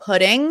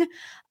off-putting,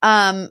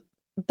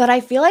 but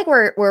I feel like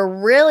we're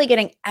really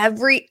getting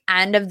every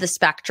end of the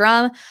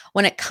spectrum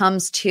when it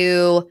comes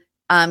to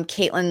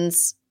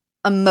Caitlyn's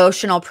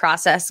emotional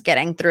process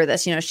getting through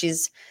this.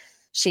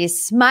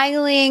 She's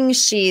smiling,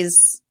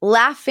 she's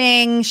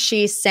laughing,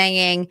 she's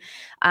saying,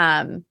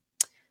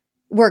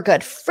 we're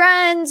good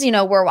friends,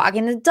 we're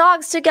walking the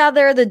dogs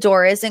together, the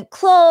door isn't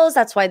closed,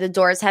 that's why the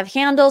doors have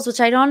handles,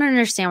 which I don't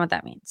understand what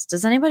that means.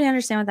 Does anybody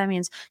understand what that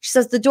means? She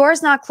says the door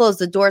is not closed,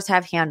 the doors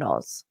have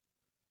handles.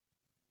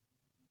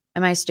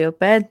 Am I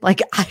stupid?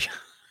 Like,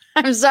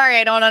 I'm sorry,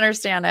 I don't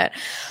understand it.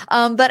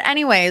 But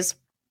anyways,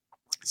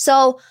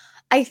 so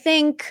I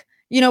think,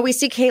 we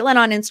see Caitlyn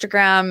on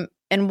Instagram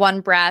in one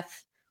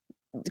breath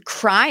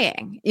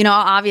crying,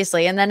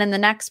 obviously. And then in the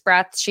next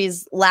breath,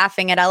 she's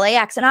laughing at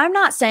LAX. And I'm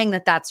not saying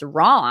that that's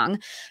wrong,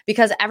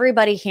 because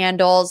everybody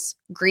handles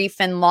grief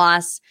and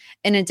loss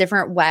in a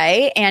different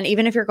way. And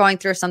even if you're going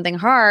through something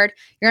hard,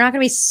 you're not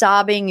going to be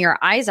sobbing your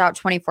eyes out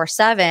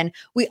 24/7.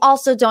 We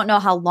also don't know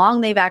how long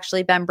they've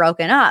actually been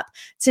broken up.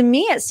 To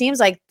me, it seems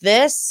like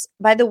this,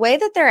 by the way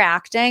that they're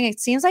acting,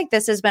 it seems like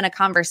this has been a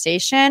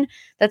conversation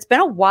that's been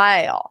a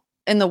while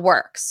in the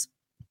works.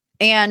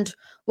 And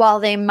while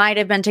they might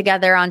have been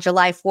together on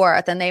July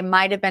 4th and they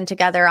might have been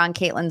together on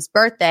Caitlyn's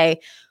birthday,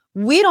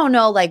 we don't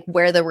know like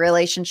where the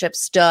relationship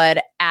stood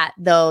at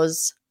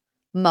those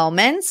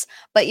moments.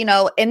 But,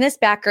 in this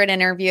Bachelor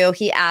interview,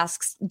 he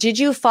asks, did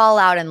you fall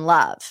out in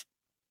love?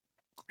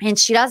 And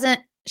she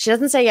doesn't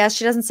say yes.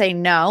 She doesn't say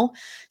no.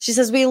 She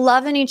says, we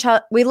love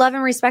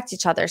and respect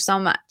each other so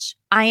much.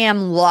 I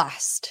am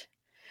lost.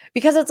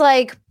 Because it's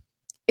like,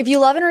 if you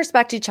love and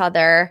respect each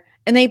other,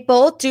 and they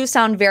both do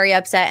sound very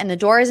upset, and the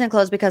door isn't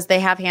closed because they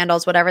have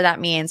handles, whatever that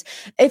means.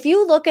 If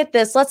you look at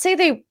this, let's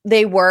say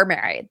they were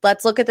married.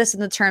 Let's look at this in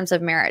the terms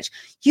of marriage.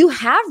 You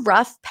have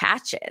rough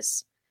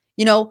patches.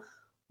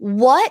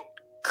 What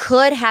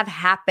could have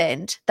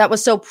happened that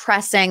was so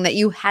pressing that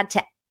you had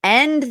to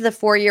end the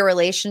 4-year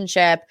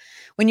relationship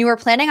when you were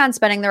planning on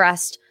spending the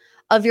rest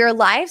of your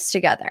lives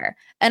together?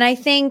 And I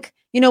think,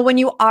 when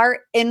you are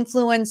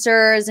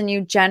influencers and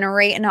you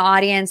generate an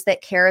audience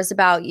that cares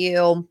about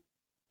you,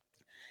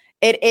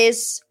 it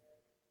is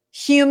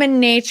human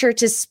nature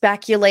to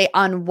speculate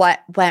on what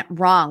went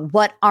wrong.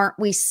 What aren't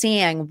we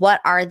seeing? What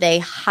are they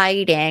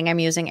hiding? I'm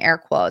using air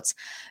quotes.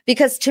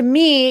 Because to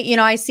me,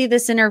 I see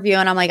this interview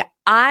and I'm like,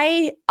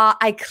 I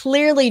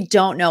clearly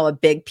don't know a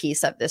big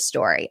piece of this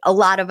story. A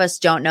lot of us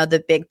don't know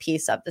the big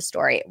piece of the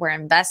story. We're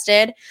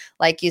invested.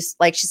 Like she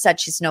said,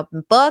 she's an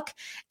open book.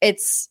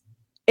 It's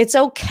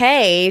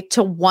okay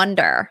to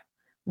wonder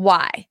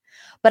why.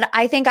 But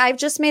I think I've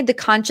just made the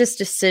conscious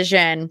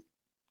decision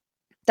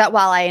that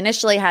while I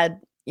initially had,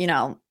 I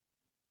don't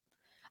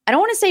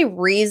want to say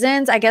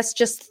reasons, I guess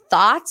just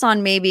thoughts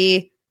on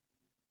maybe,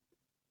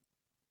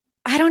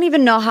 I don't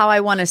even know how I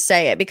want to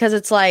say it, because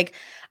it's like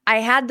I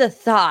had the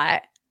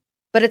thought,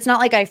 but it's not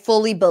like I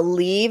fully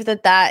believe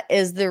that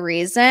is the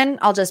reason.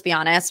 I'll just be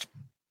honest.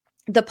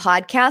 The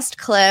podcast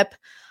clip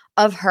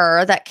of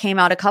her that came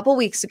out a couple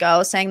weeks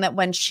ago saying that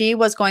when she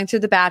was going through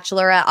the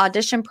Bachelorette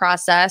audition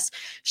process,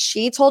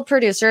 she told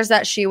producers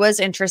that she was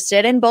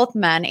interested in both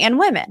men and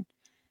women.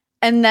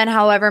 And then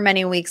however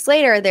many weeks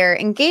later, their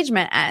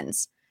engagement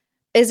ends.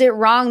 Is it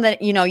wrong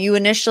that, you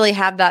initially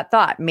have that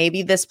thought?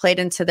 Maybe this played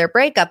into their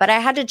breakup. But I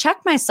had to check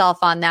myself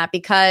on that,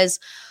 because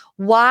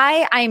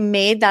why I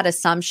made that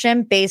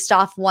assumption based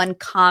off one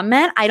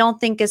comment, I don't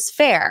think is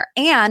fair.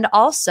 And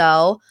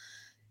also,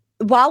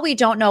 while we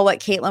don't know what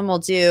Caitlyn will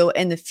do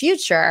in the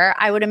future,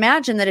 I would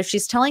imagine that if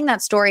she's telling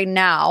that story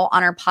now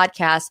on her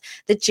podcast,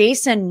 that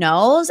Jason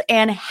knows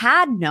and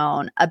had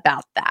known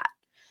about that.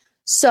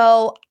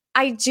 So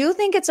I do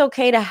think it's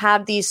okay to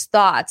have these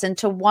thoughts and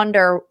to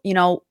wonder,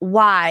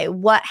 why,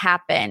 what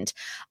happened.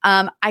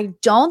 I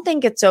don't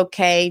think it's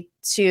okay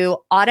to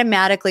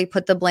automatically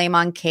put the blame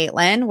on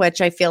Caitlyn,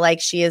 which I feel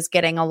like she is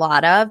getting a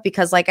lot of,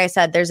 because like I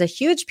said, there's a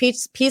huge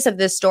piece of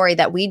this story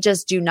that we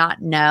just do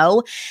not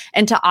know.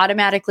 And to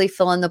automatically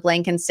fill in the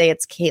blank and say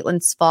it's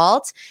Caitlyn's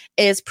fault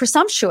is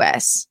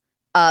presumptuous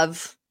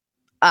of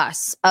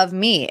us, of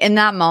me. In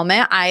that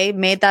moment, I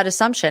made that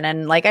assumption.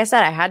 And like I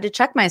said, I had to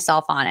check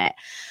myself on it.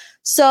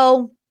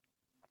 So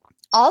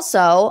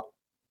also,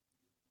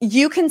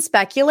 you can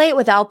speculate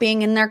without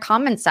being in their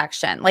comment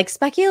section. Like,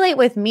 speculate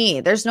with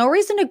me. There's no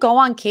reason to go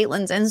on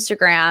Caitlyn's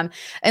Instagram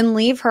and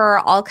leave her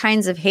all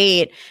kinds of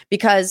hate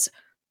because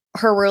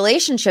her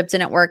relationship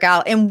didn't work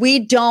out. And we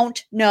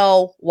don't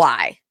know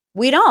why.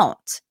 We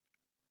don't.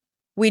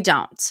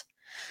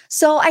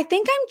 So I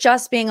think I'm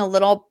just being a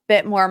little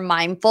bit more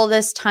mindful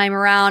this time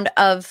around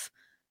of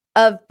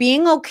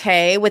being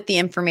okay with the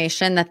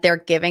information that they're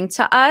giving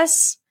to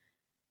us.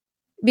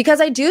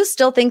 Because I do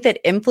still think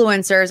that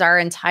influencers are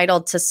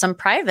entitled to some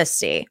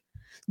privacy.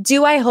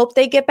 Do I hope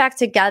they get back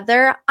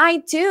together? I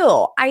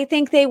do. I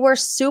think they were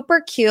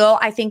super cute.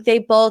 I think they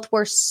both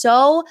were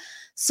so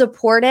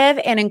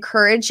supportive and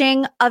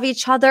encouraging of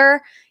each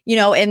other,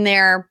 in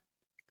their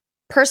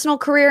personal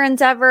career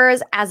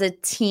endeavors as a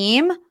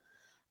team.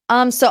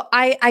 So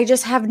I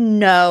just have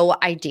no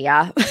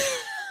idea.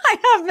 I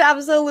have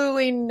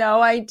absolutely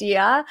no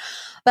idea.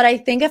 But I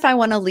think if I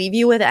want to leave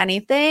you with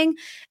anything,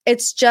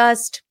 it's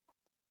just,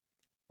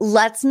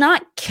 let's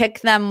not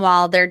kick them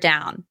while they're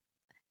down.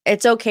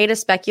 It's okay to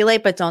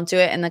speculate, but don't do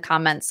it in the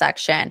comments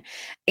section.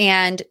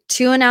 And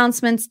 2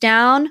 announcements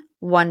down,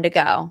 1 to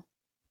go.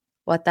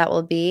 What that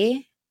will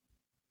be,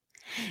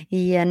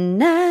 you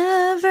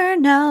never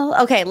know.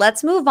 Okay,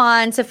 let's move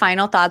on to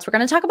final thoughts. We're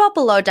going to talk about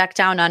Below Deck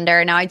Down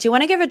Under. Now, I do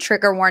want to give a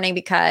trigger warning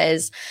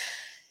because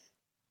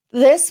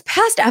this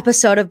past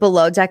episode of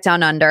Below Deck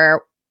Down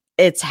Under,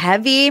 it's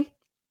heavy.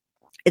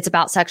 It's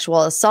about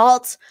sexual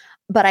assault.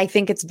 But I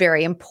think it's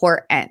very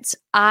important.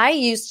 I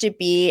used to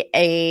be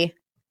a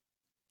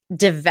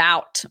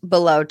devout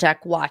Below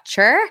Deck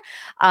watcher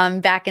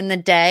back in the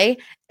day.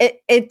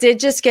 It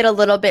did just get a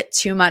little bit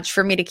too much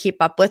for me to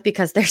keep up with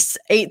because there's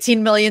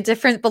 18 million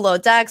different Below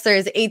Decks.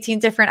 There's 18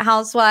 different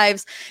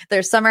housewives.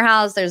 There's Summer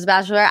House. There's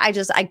Bachelor.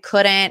 I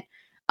couldn't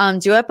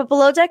do it. But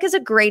Below Deck is a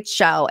great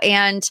show.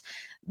 And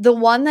the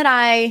one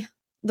that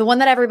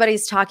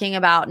everybody's talking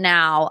about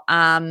now,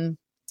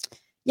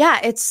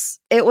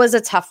 it was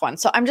a tough one.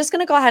 So I'm just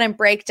going to go ahead and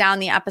break down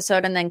the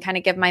episode and then kind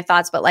of give my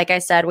thoughts. But like I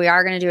said, we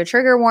are going to do a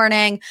trigger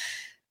warning,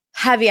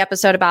 heavy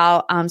episode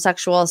about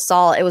sexual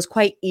assault. It was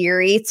quite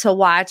eerie to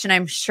watch, and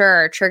I'm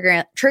sure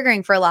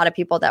triggering for a lot of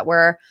people that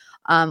were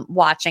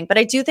watching. But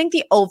I do think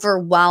the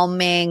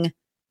overwhelming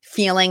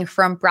feeling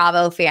from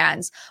Bravo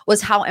fans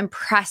was how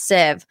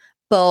impressive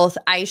both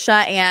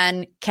Aisha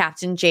and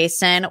Captain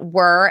Jason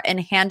were in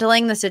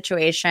handling the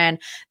situation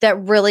that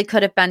really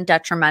could have been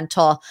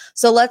detrimental.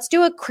 So let's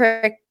do a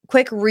quick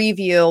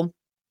review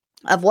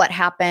of what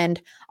happened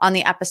on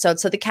the episode.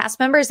 So the cast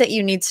members that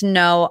you need to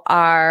know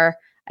are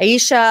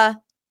Aisha,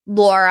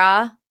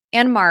 Laura,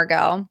 and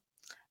Margot,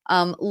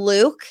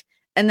 Luke,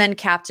 and then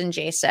Captain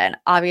Jason.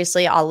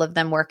 Obviously, all of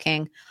them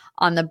working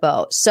on the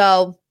boat.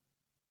 So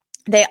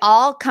they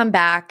all come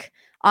back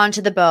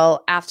onto the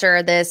boat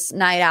after this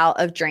night out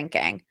of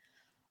drinking.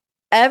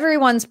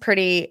 Everyone's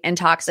pretty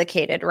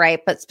intoxicated,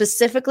 right? But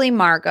specifically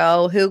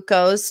Margot, who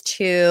goes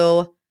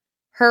to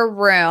her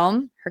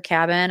room, her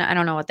cabin. I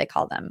don't know what they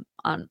call them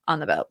on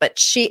the boat, but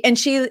she's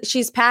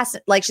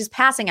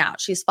passing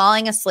out. She's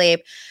falling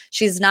asleep.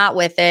 She's not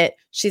with it.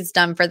 She's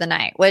done for the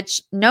night,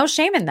 which no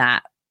shame in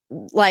that,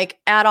 like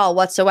at all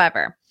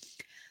whatsoever.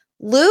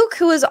 Luke,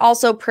 who is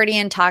also pretty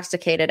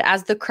intoxicated,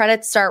 as the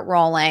credits start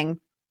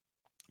rolling,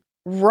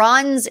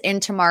 runs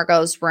into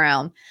Margot's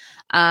room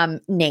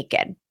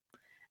naked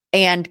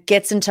and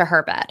gets into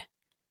her bed.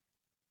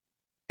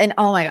 And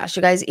oh my gosh,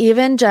 you guys,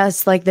 even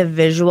just like the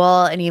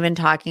visual and even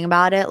talking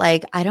about it,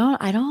 like I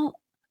don't know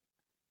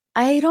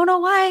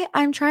why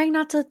I'm trying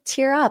not to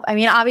tear up. I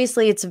mean,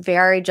 obviously it's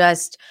very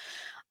just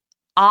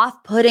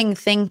off-putting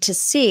thing to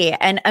see.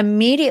 And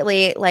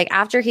immediately, like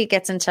after he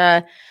gets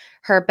into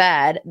her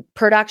bed,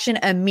 production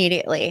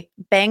immediately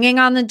banging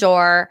on the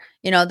door.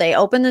 You know, they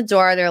open the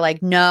door. They're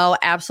like, no,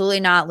 absolutely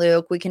not,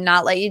 Luke. We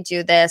cannot let you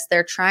do this.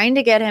 They're trying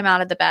to get him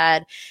out of the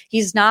bed.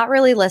 He's not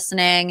really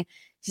listening.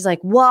 He's like,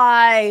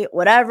 why?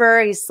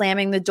 Whatever. He's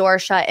slamming the door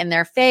shut in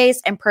their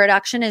face, and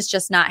production is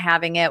just not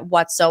having it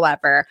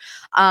whatsoever.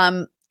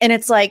 And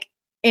it's like,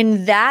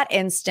 in that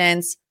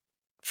instance,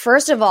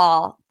 first of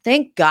all,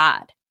 thank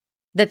God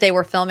that they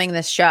were filming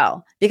this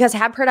show, because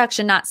had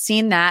production not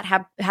seen that,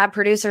 had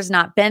producers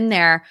not been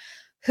there,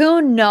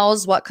 who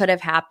knows what could have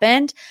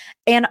happened.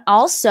 And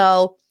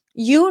also,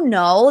 you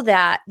know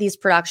that these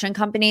production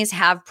companies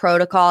have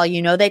protocol.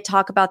 You know, they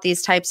talk about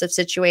these types of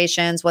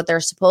situations, what they're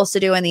supposed to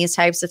do in these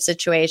types of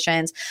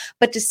situations.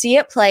 But to see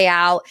it play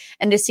out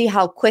and to see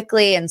how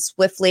quickly and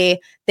swiftly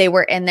they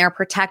were in there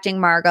protecting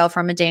Margot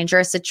from a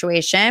dangerous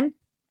situation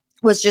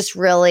was just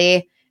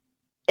really,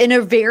 in a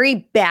very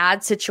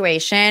bad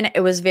situation,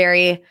 it was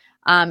very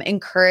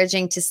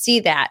encouraging to see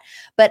that.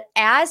 But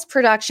as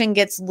production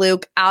gets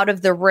Luke out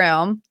of the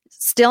room,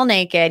 still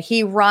naked,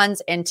 he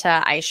runs into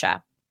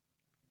Aisha.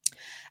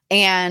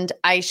 And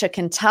Aisha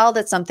can tell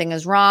that something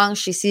is wrong.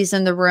 She sees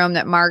in the room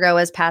that Margot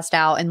is passed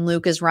out and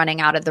Luke is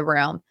running out of the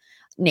room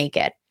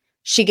naked.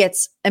 She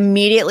gets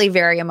immediately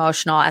very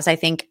emotional, as I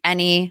think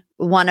any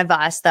one of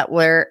us that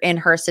were in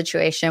her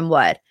situation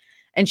would.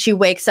 And she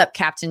wakes up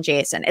Captain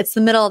Jason. It's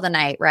the middle of the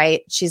night,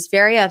 right? She's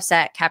very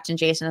upset. Captain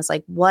Jason is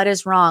like, what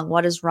is wrong?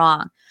 What is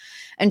wrong?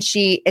 And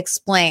she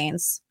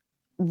explains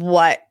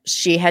what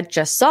she had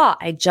just saw.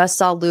 I just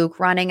saw Luke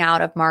running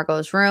out of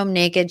Margot's room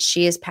naked.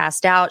 She is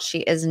passed out.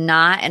 She is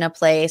not in a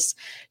place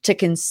to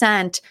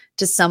consent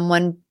to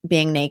someone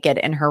being naked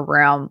in her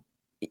room.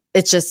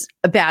 It's just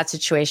a bad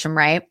situation,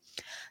 right?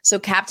 So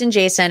Captain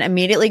Jason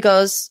immediately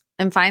goes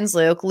and finds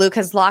Luke. Luke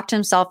has locked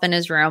himself in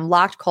his room,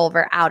 locked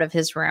Culver out of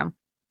his room.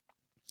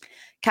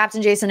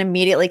 Captain Jason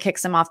immediately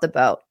kicks him off the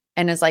boat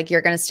and is like,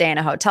 you're going to stay in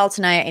a hotel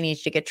tonight. I need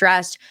you to get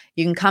dressed.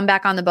 You can come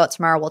back on the boat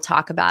tomorrow. We'll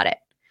talk about it.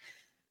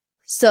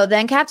 So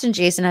then Captain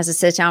Jason has a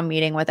sit-down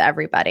meeting with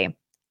everybody.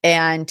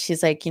 And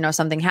he's like, you know,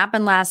 something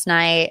happened last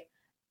night.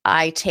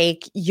 I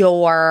take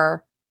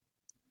your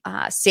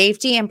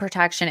safety and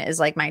protection is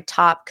like my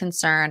top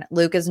concern.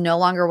 Luke is no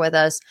longer with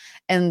us.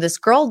 And this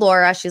girl,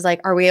 Laura, she's like,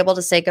 are we able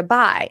to say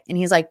goodbye? And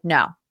he's like,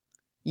 no,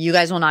 you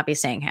guys will not be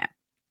seeing him.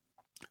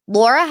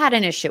 Laura had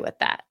an issue with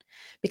that,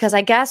 because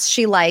I guess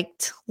she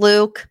liked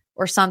Luke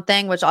or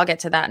something, which I'll get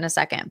to that in a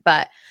second.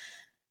 But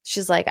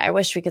she's like, I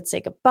wish we could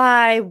say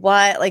goodbye.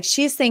 What? Like,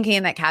 she's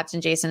thinking that Captain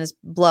Jason is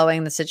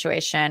blowing the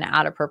situation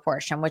out of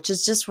proportion, which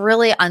is just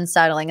really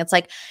unsettling. It's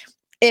like,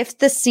 if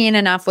the scene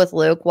enough with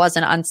Luke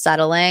wasn't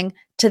unsettling,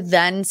 to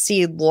then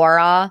see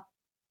Laura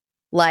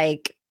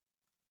like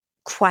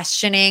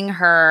questioning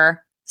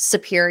her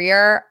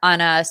superior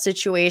on a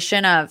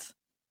situation of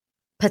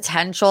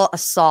potential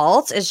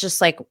assault is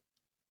just like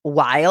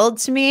wild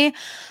to me.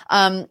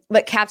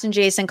 But Captain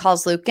Jason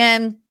calls Luke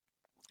in.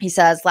 He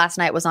says, last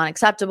night was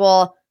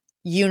unacceptable.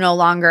 You no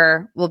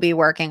longer will be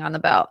working on the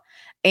boat.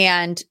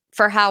 And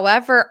for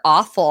however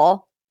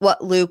awful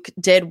what Luke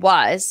did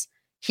was,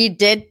 he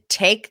did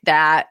take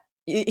that.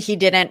 He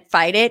didn't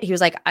fight it. He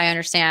was like, I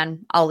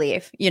understand. I'll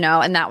leave, you know,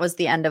 and that was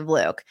the end of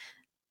Luke.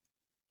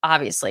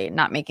 Obviously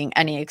not making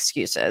any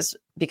excuses,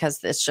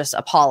 because it's just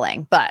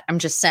appalling. But I'm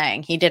just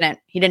saying he didn't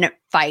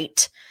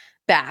fight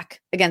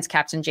back against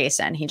Captain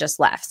Jason. He just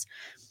left.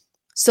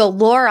 So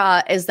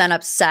Laura is then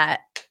upset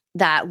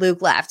that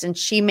Luke left, and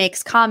she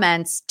makes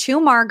comments to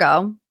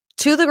Margot,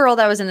 to the girl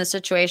that was in the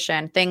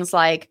situation, things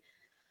like,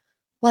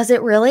 was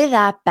it really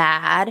that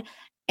bad?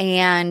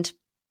 And,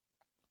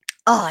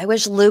 oh, I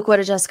wish Luke would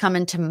have just come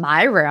into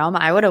my room.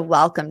 I would have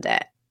welcomed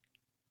it.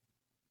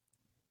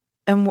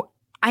 And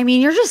I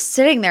mean, you're just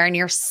sitting there and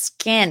your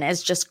skin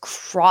is just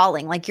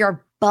crawling, like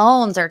your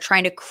bones are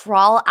trying to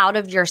crawl out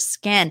of your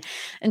skin.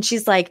 And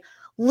she's like,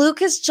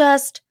 Luke is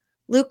just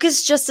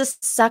a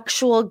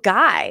sexual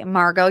guy.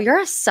 Margot, you're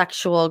a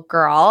sexual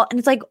girl. And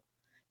it's like,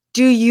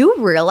 do you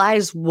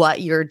realize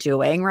what you're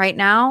doing right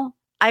now?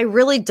 I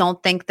really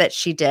don't think that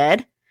she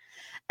did.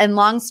 And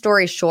long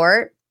story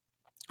short,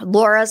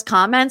 Laura's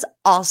comments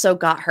also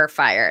got her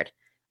fired.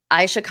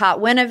 Aisha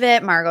caught wind of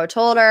it. Margot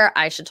told her.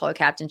 Aisha told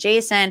Captain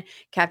Jason.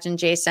 Captain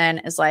Jason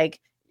is like,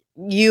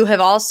 you have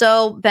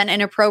also been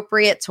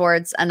inappropriate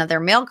towards another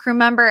male crew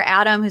member,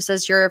 Adam, who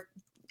says you're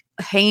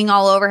hanging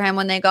all over him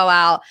when they go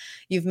out.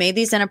 You've made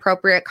these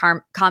inappropriate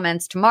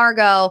comments to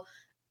Margot.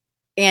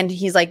 And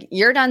he's like,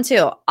 you're done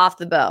too, off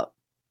the boat.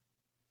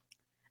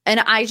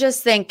 And I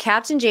just think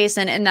Captain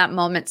Jason in that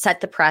moment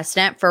set the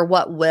precedent for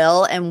what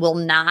will and will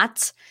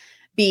not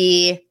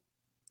be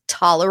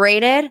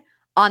tolerated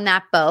on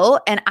that boat.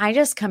 And I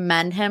just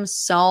commend him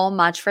so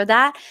much for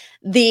that.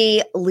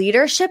 The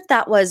leadership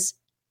that was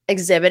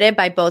exhibited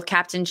by both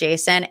Captain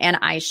Jason and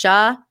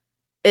Aisha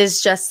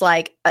is just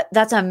like,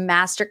 that's a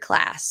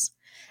masterclass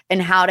in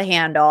how to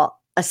handle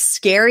a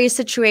scary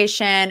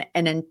situation,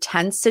 an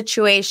intense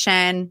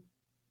situation.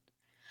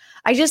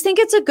 I just think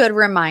it's a good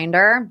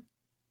reminder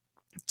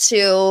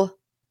to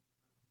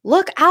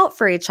look out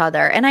for each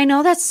other. And I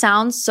know that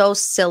sounds so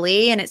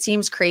silly and it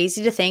seems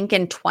crazy to think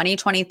in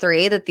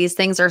 2023 that these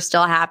things are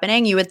still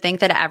happening. You would think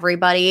that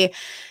everybody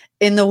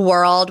in the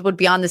world would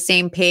be on the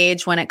same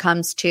page when it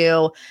comes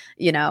to,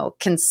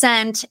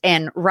 consent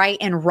and right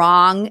and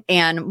wrong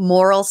and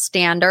moral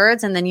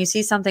standards. And then you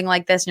see something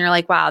like this and you're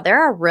like, wow,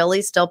 there are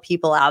really still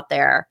people out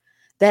there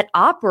that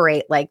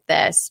operate like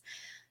this.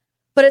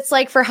 But it's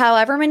like for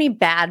however many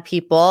bad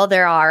people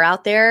there are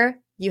out there,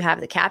 you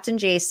have the Captain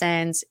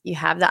Jasons, you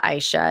have the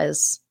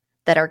Aishas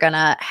that are going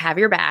to have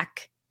your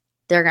back.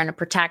 They're going to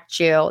protect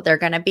you. They're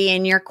going to be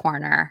in your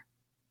corner.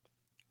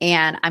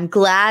 And I'm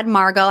glad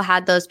Margot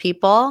had those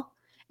people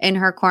in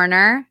her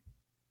corner.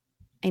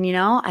 And,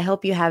 I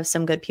hope you have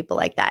some good people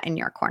like that in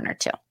your corner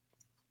too.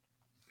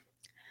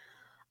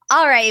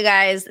 All right, you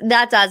guys,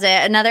 that does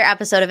it. Another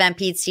episode of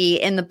MPT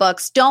in the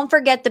books. Don't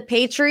forget the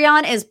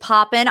Patreon is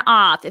popping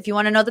off. If you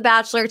want to know the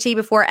Bachelor tea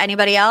before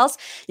anybody else,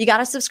 you got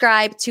to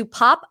subscribe to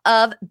Pop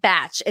of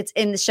Batch. It's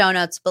in the show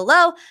notes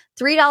below.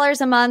 $3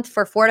 a month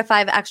for 4 to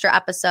 5 extra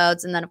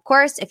episodes. And then, of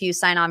course, if you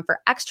sign on for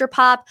Extra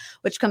Pop,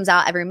 which comes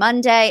out every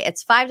Monday,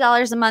 it's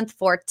 $5 a month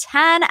for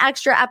 10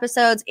 extra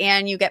episodes,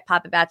 and you get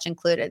Pop of Batch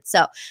included.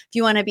 So if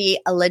you want to be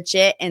a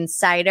legit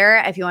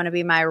insider, if you want to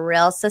be my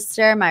real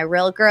sister, my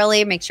real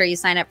girly, make sure you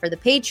sign up for the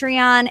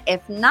Patreon.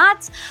 If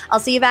not, I'll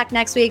see you back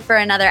next week for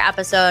another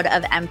episode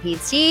of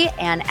MPT.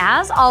 And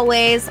as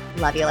always,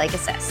 love you like a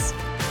sis.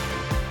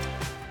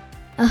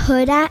 A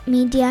Huda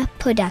Media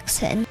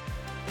Production.